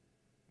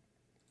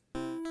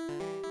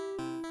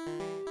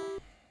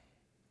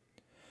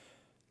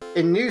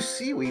 A new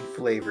seaweed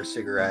flavor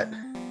cigarette.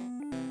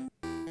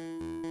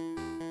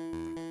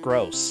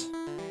 Gross.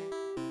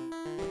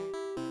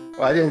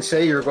 Well, I didn't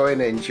say you were going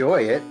to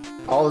enjoy it.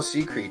 All the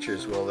sea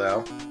creatures will,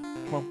 though.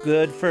 Well,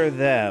 good for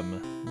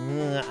them.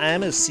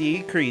 I'm a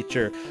sea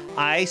creature.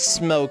 I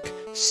smoke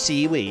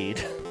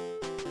seaweed.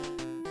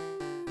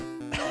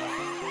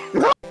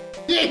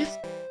 Jeez! I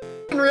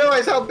didn't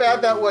realize how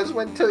bad that was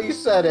until you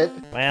said it.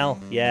 Well,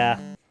 yeah.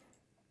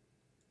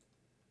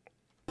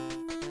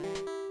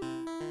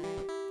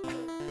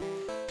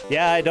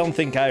 Yeah, I don't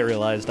think I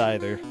realized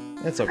either.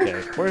 It's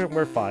okay.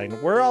 We're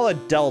fine. We're all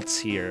adults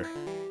here.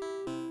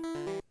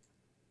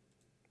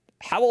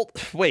 How old?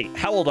 Wait,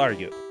 how old are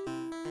you?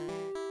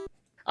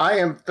 I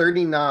am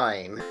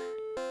 39.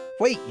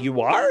 Wait,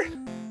 you are?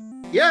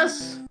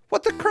 Yes!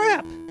 What the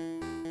crap?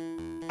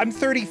 I'm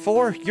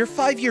 34. You're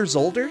 5 years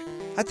older?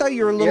 I thought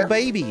you were a little Yeah.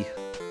 baby.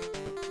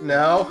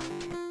 No.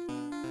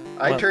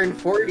 I What? turned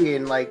 40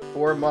 in like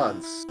 4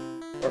 months.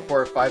 Or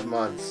 4 or 5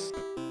 months.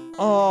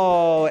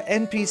 Oh,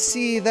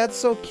 NPC, that's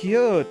so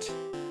cute.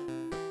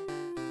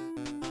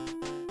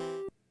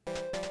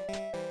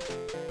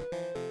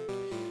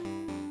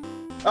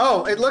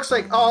 Oh, it looks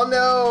like... Oh,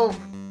 no!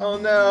 Oh,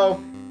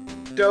 no.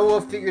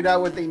 Dowolf figured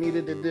out what they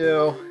needed to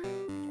do.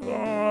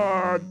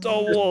 Oh, Just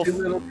Dowolf. too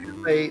little,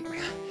 too late.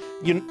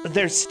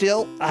 There's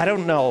still... I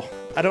don't know.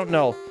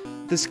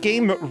 This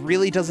game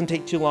really doesn't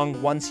take too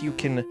long once you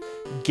can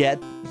get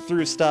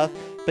through stuff.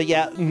 But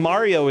yeah,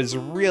 Mario is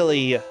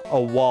really a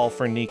wall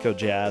for Nico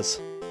Jazz.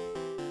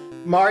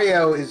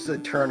 Mario is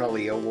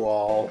eternally a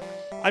wall.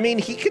 I mean,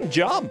 he can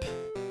jump.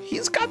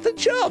 He's got the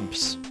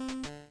jumps.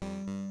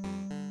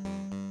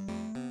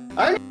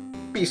 I'm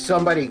happy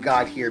somebody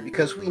got here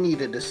because we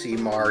needed to see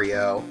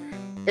Mario.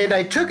 And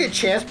I took a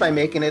chance by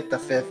making it the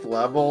 5th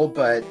level,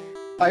 but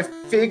I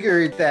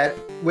figured that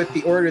with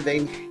the order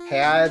they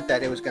had,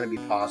 that it was going to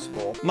be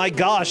possible. My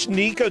gosh,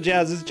 Nico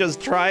Jazz is just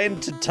trying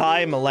to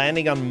time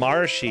landing on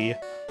Marshy.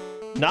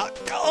 Not...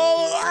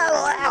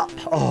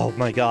 Oh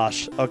my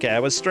gosh. Okay, I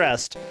was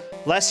stressed.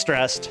 Less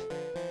stressed.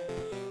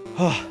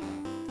 Oh,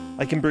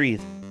 I can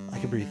breathe. I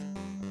can breathe.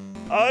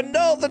 Oh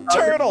no, the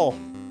turtle!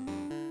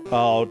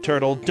 Oh,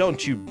 turtle,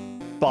 don't you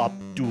bop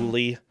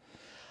dooley.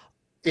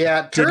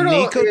 Yeah, Did Turtle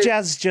Nico is,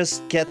 Jazz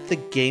just get the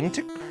game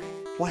to...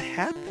 What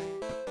happened?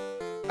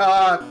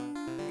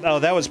 Oh,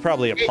 that was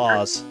probably a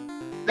pause.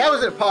 that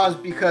was a pause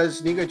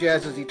because Nico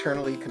Jazz is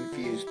eternally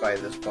confused by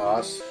this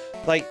boss.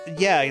 Like,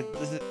 yeah,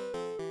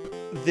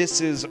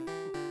 this is...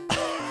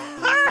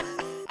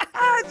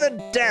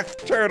 the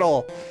death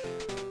turtle!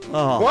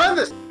 Oh. One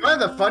of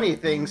the funny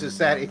things is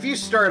that if you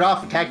start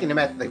off attacking him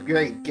at the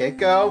very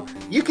get-go,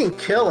 you can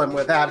kill him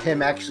without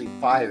him actually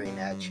firing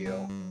at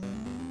you.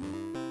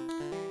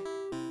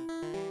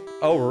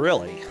 Oh,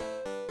 really?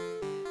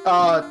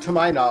 To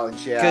my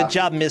knowledge, yeah. Good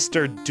job,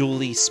 Mr.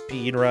 Dooley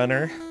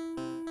Speedrunner.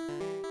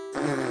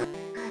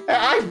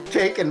 I've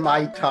taken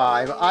my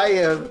time. I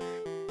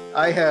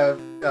have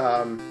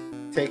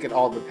taken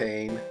all the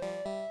pain.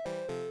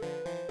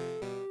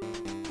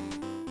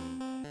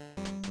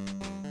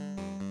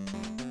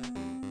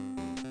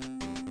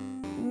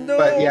 No,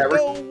 But, yeah,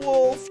 no,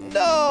 Wolf.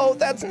 No,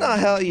 that's not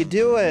how you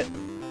do it.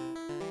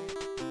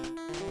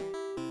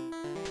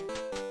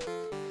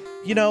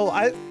 You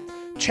know,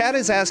 Chad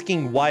is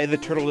asking why the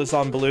turtle is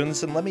on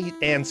balloons, and let me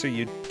answer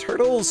you.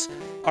 Turtles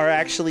are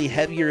actually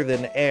heavier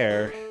than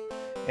air,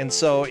 and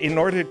so in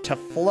order to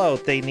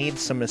float, they need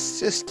some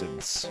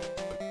assistance.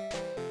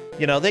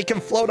 You know, they can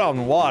float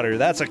on water.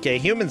 That's okay.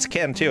 Humans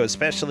can too,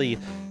 especially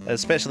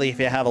if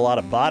you have a lot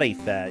of body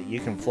fat. You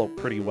can float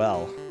pretty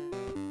well.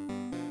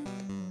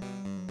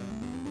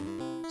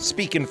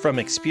 Speaking from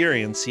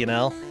experience, you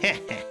know.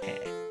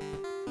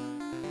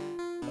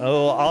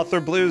 Oh, Author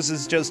Blues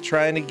is just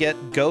trying to get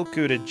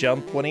Goku to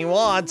jump when he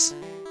wants.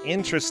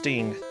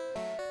 Interesting.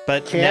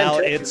 But now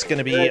it's going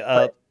to be,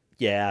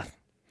 yeah.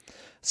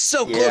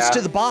 So close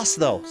to the boss,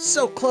 though.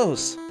 So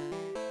close.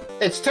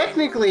 It's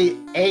technically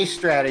a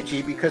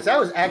strategy, because that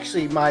was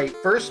actually my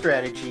first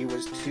strategy,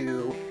 was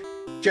to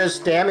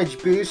just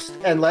damage boost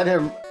and let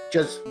him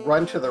just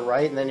run to the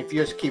right, and then if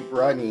you just keep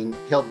running,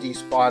 he'll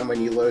despawn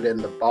when you load in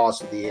the boss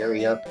of the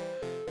area.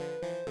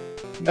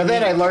 And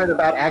then I learned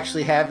about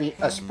actually having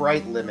a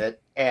sprite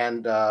limit,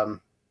 and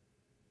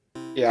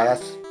yeah,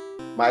 that's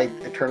my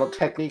eternal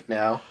technique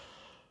now.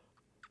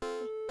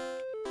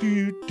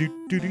 I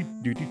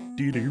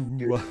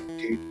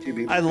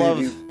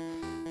love,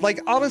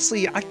 like,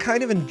 honestly, I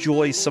kind of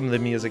enjoy some of the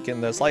music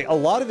in this. Like, a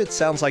lot of it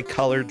sounds like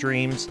Color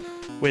Dreams,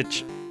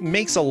 which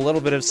makes a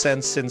little bit of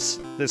sense since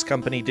this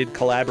company did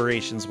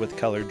collaborations with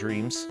Color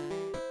Dreams.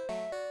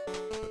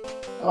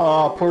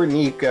 Oh, poor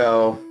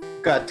Nico.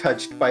 Got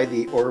touched by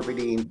the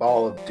orbiting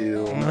ball of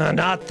doom.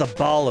 Not the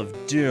ball of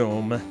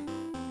doom.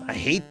 I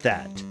hate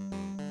that.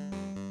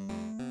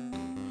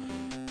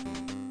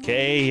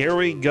 Okay, here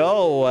we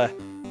go.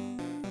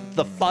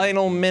 The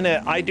final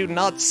minute. I do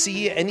not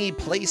see any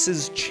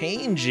places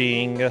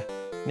changing.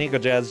 Nico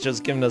Jazz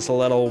just giving us a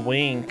little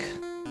wink.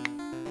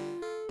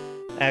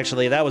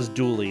 Actually, that was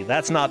Dooley.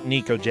 That's not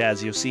Nico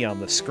Jazz you see on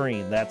the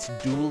screen. That's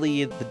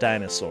Dooley the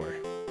dinosaur.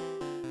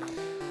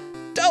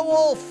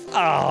 Wolf!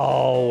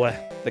 Oh,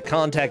 the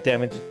contact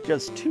damage is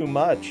just too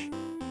much.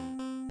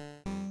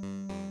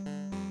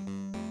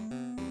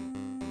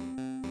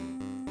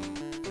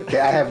 Okay,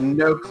 I have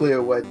no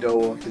clue what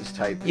Wolf is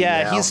typing.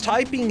 Yeah, now. He's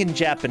typing in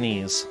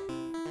Japanese.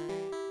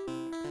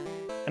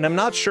 And I'm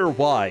not sure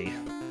why.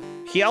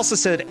 He also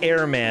said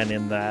airman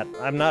in that.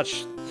 I'm not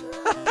sure.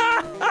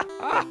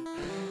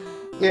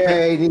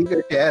 Yay,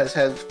 Nico Jazz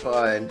has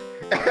fun.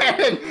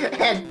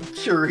 and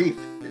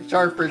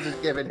Sharpers is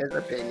giving his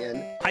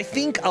opinion. I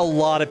think a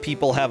lot of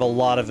people have a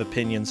lot of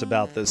opinions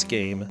about this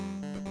game.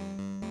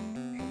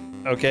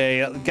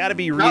 Okay, gotta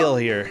be real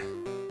here.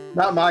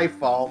 Not my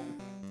fault.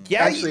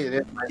 Yeah, actually, it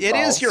is my fault. It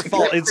is your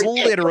fault. It's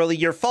literally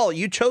your fault.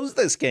 You chose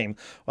this game.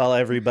 Well,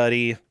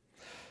 everybody,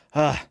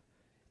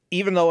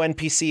 even though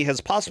NPC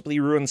has possibly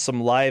ruined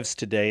some lives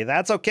today,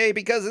 that's okay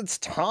because it's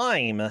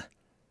time.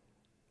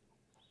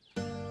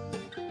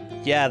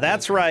 Yeah,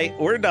 that's right.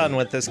 We're done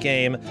with this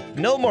game.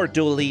 No more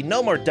Dooley,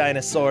 no more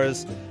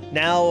dinosaurs.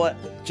 Now,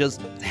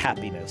 just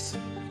happiness.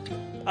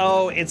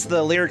 Oh, it's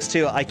the lyrics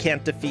too. I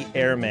can't defeat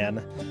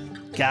Airman.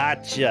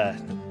 Gotcha.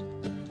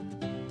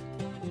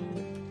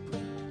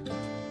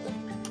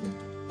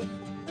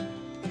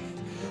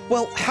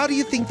 Well, how do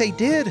you think they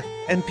did,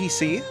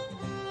 NPC?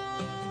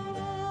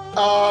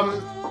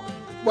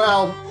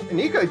 Well,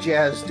 Nico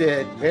Jazz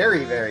did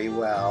very, very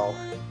well.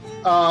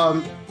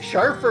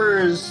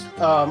 Sharpers,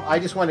 I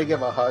just want to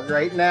give a hug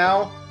right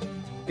now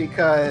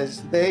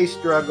because they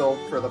struggled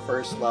for the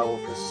first level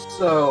for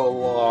so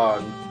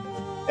long.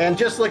 And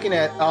just looking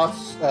at off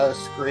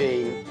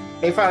screen,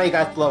 they finally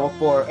got to level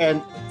 4,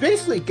 and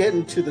basically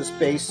getting to the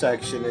space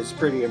section is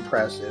pretty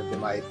impressive, in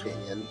my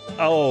opinion.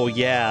 Oh,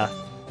 yeah.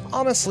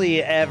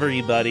 Honestly,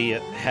 everybody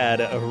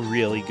had a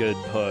really good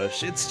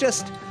push. It's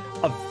just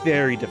a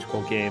very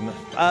difficult game.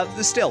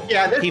 Still,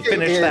 yeah, he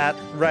finished that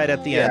right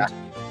at the end.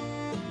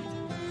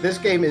 This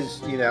game is,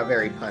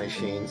 very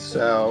punishing,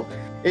 so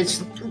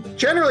it's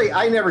generally,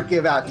 I never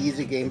give out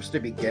easy games to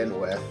begin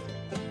with.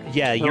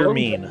 Yeah, you're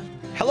mean.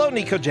 Hello,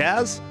 Nico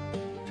Jazz.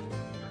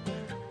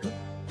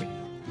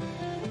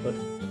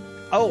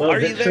 Oh, are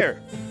you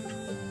there?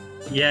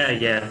 Yeah.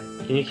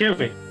 Can you hear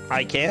me?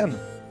 I can.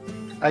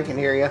 I can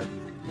hear you.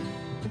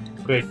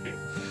 Great.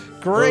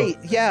 Great,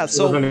 yeah,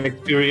 so... It was an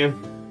experience.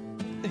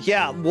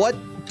 Yeah, what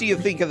do you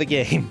think of the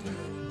game?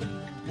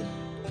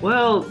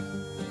 Well,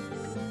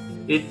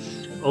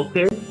 it's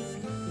okay,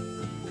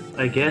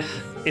 I guess.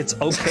 It's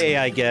okay,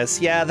 I guess.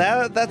 Yeah,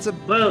 that's a...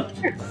 Well,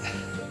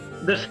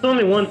 there's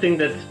only one thing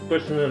that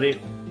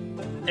personally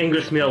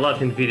angers me a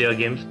lot in video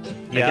games.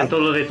 Yeah. I can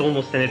tolerate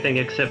almost anything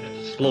except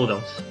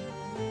slowdowns.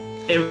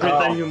 Every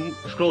time you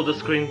scroll the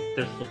screen,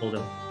 there's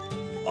slowdown.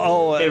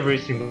 Oh, Every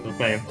single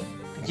time.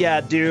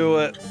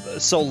 yeah,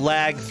 so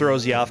lag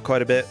throws you off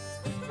quite a bit.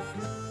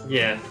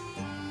 Yeah.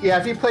 Yeah,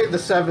 if you play the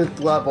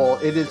 7th level,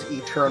 it is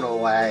eternal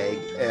lag,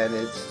 and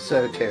it's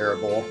so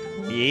terrible.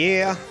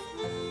 Yeah.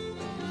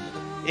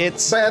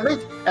 It's...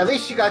 But at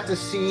least you got to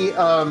see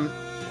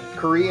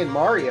Korean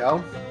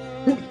Mario.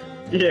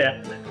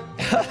 Yeah.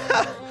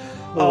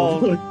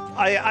 Oh,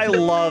 I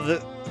love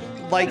it.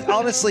 Like,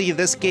 honestly,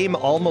 this game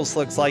almost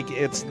looks like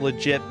it's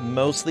legit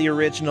mostly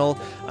original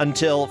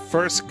until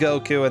first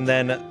Goku and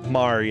then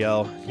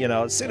Mario. You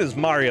know, as soon as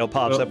Mario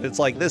pops up, it's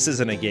like, this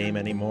isn't a game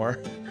anymore.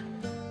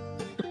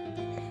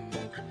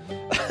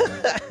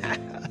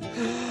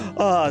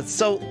 Well,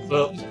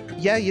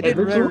 yeah, you did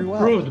very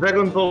well. Proves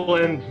Dragon Ball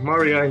and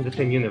Mario are in the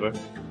same universe.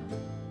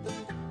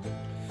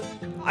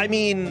 I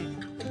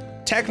mean,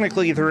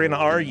 technically they're in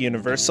our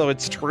universe, so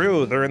it's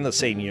true, they're in the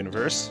same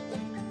universe.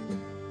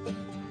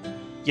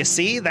 You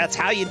see, that's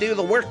how you do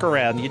the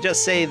workaround. You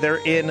just say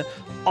they're in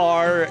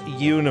our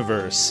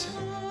universe.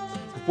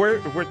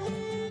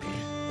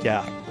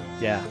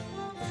 Yeah.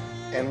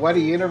 And what a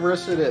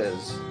universe it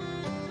is.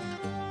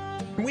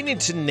 We need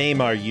to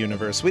name our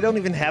universe. We don't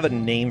even have a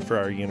name for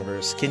our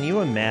universe. Can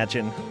you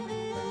imagine?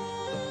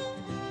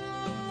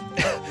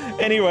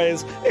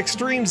 Anyways,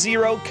 Extreme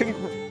Zero,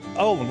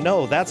 oh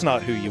no, that's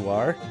not who you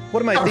are.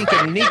 What am I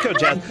thinking? Nico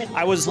Jazz.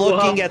 I was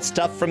looking at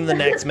stuff from the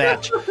next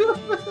match.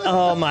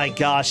 Oh my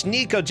gosh,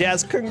 Nico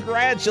Jazz,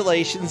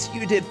 congratulations.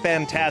 You did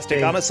fantastic.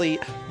 Thanks. Honestly,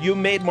 you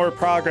made more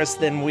progress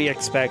than we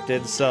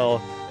expected, so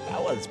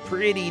that was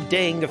pretty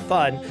dang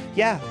fun.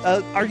 Yeah,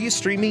 are you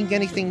streaming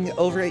anything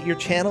over at your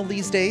channel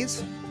these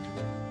days?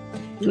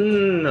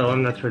 No,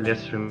 I'm not really a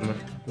streamer.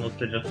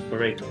 Mostly just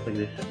breaks like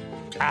this.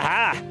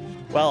 Aha!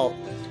 Well,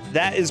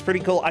 that is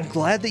pretty cool. I'm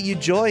glad that you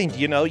joined.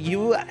 You know,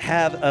 you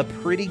have a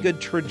pretty good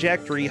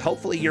trajectory.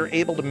 Hopefully you're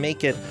able to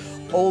make it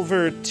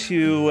over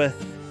to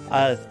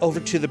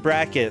the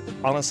bracket.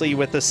 Honestly,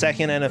 with a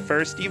second and a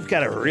first, you've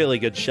got a really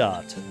good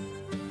shot.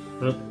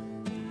 Well,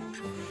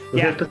 we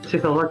have to see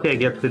how lucky I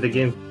get with the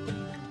game.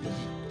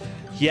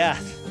 Yeah.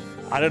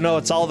 I don't know,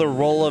 it's all the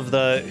role of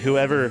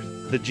whoever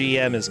the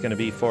GM is going to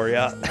be for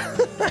you.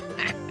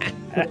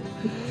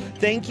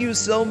 Thank you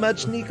so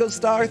much, Nico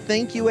Star.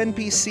 Thank you,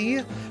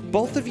 NPC.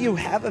 Both of you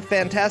have a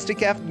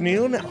fantastic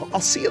afternoon. I'll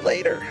see you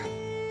later.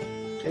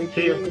 Thank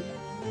See you.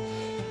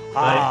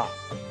 All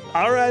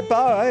right,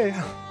 bye.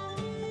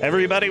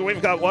 Everybody,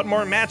 we've got one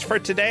more match for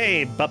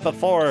today. But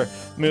before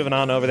moving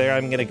on over there,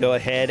 I'm going to go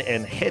ahead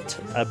and hit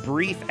a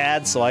brief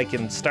ad so I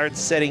can start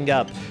setting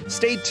up.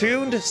 Stay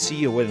tuned. See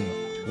you in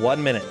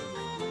 1 minute.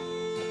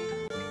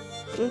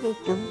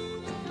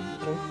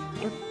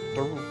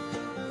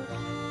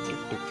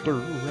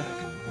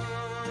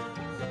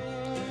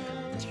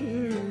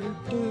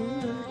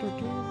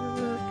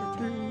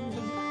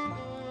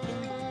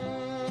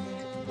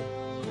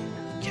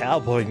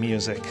 Cowboy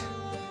music.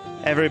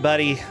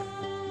 Everybody,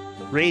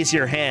 raise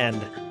your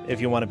hand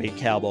if you want to be a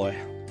cowboy.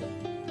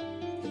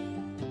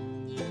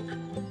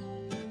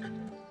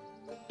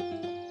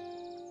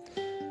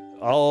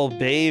 Oh,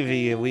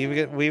 baby,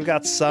 we've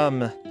got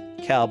some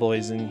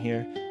cowboys in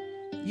here.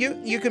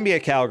 You can be a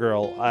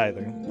cowgirl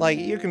either. Like,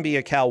 you can be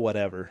a cow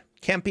whatever.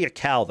 Can't be a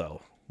cow,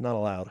 though. Not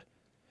allowed.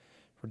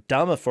 For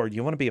Dumaford,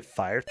 you want to be a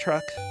fire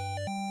truck?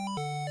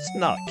 It's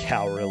not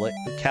cowboy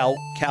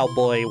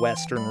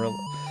western.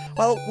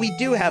 Well, we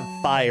do have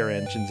fire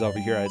engines over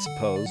here, I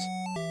suppose.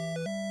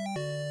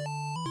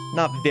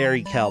 Not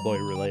very cowboy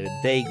related,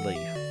 vaguely.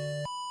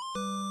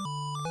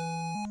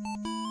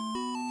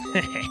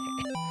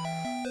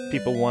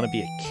 People want to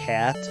be a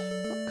cat?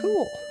 Oh,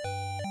 cool.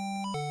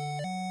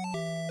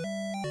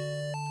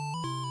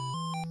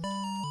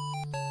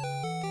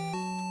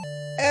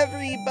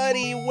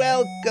 Everybody,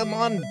 welcome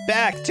on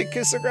back to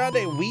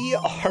Ku5ogrande. We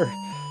are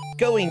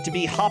going to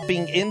be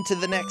hopping into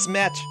the next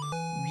match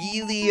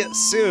really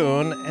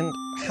soon. And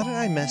how did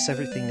I mess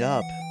everything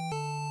up?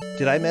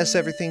 Did I mess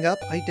everything up?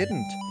 I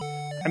didn't.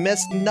 I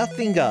messed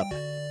nothing up.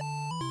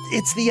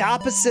 It's the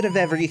opposite of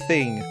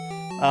everything.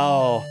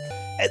 Oh,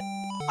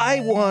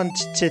 I want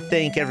to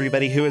thank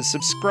everybody who has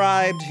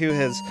subscribed, who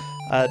has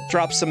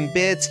dropped some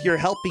bits. You're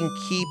helping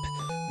keep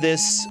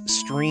this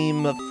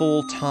stream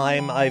full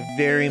time. I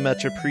very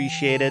much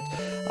appreciate it.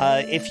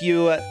 If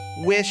you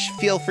wish,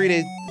 feel free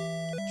to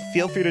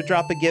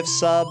drop a gift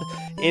sub.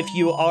 If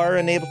you are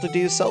unable to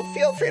do so,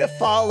 feel free to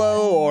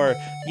follow or,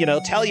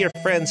 tell your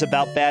friends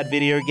about bad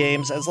video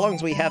games. As long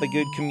as we have a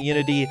good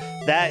community,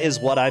 that is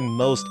what I'm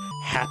most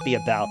happy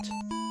about.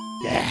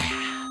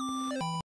 Yeah.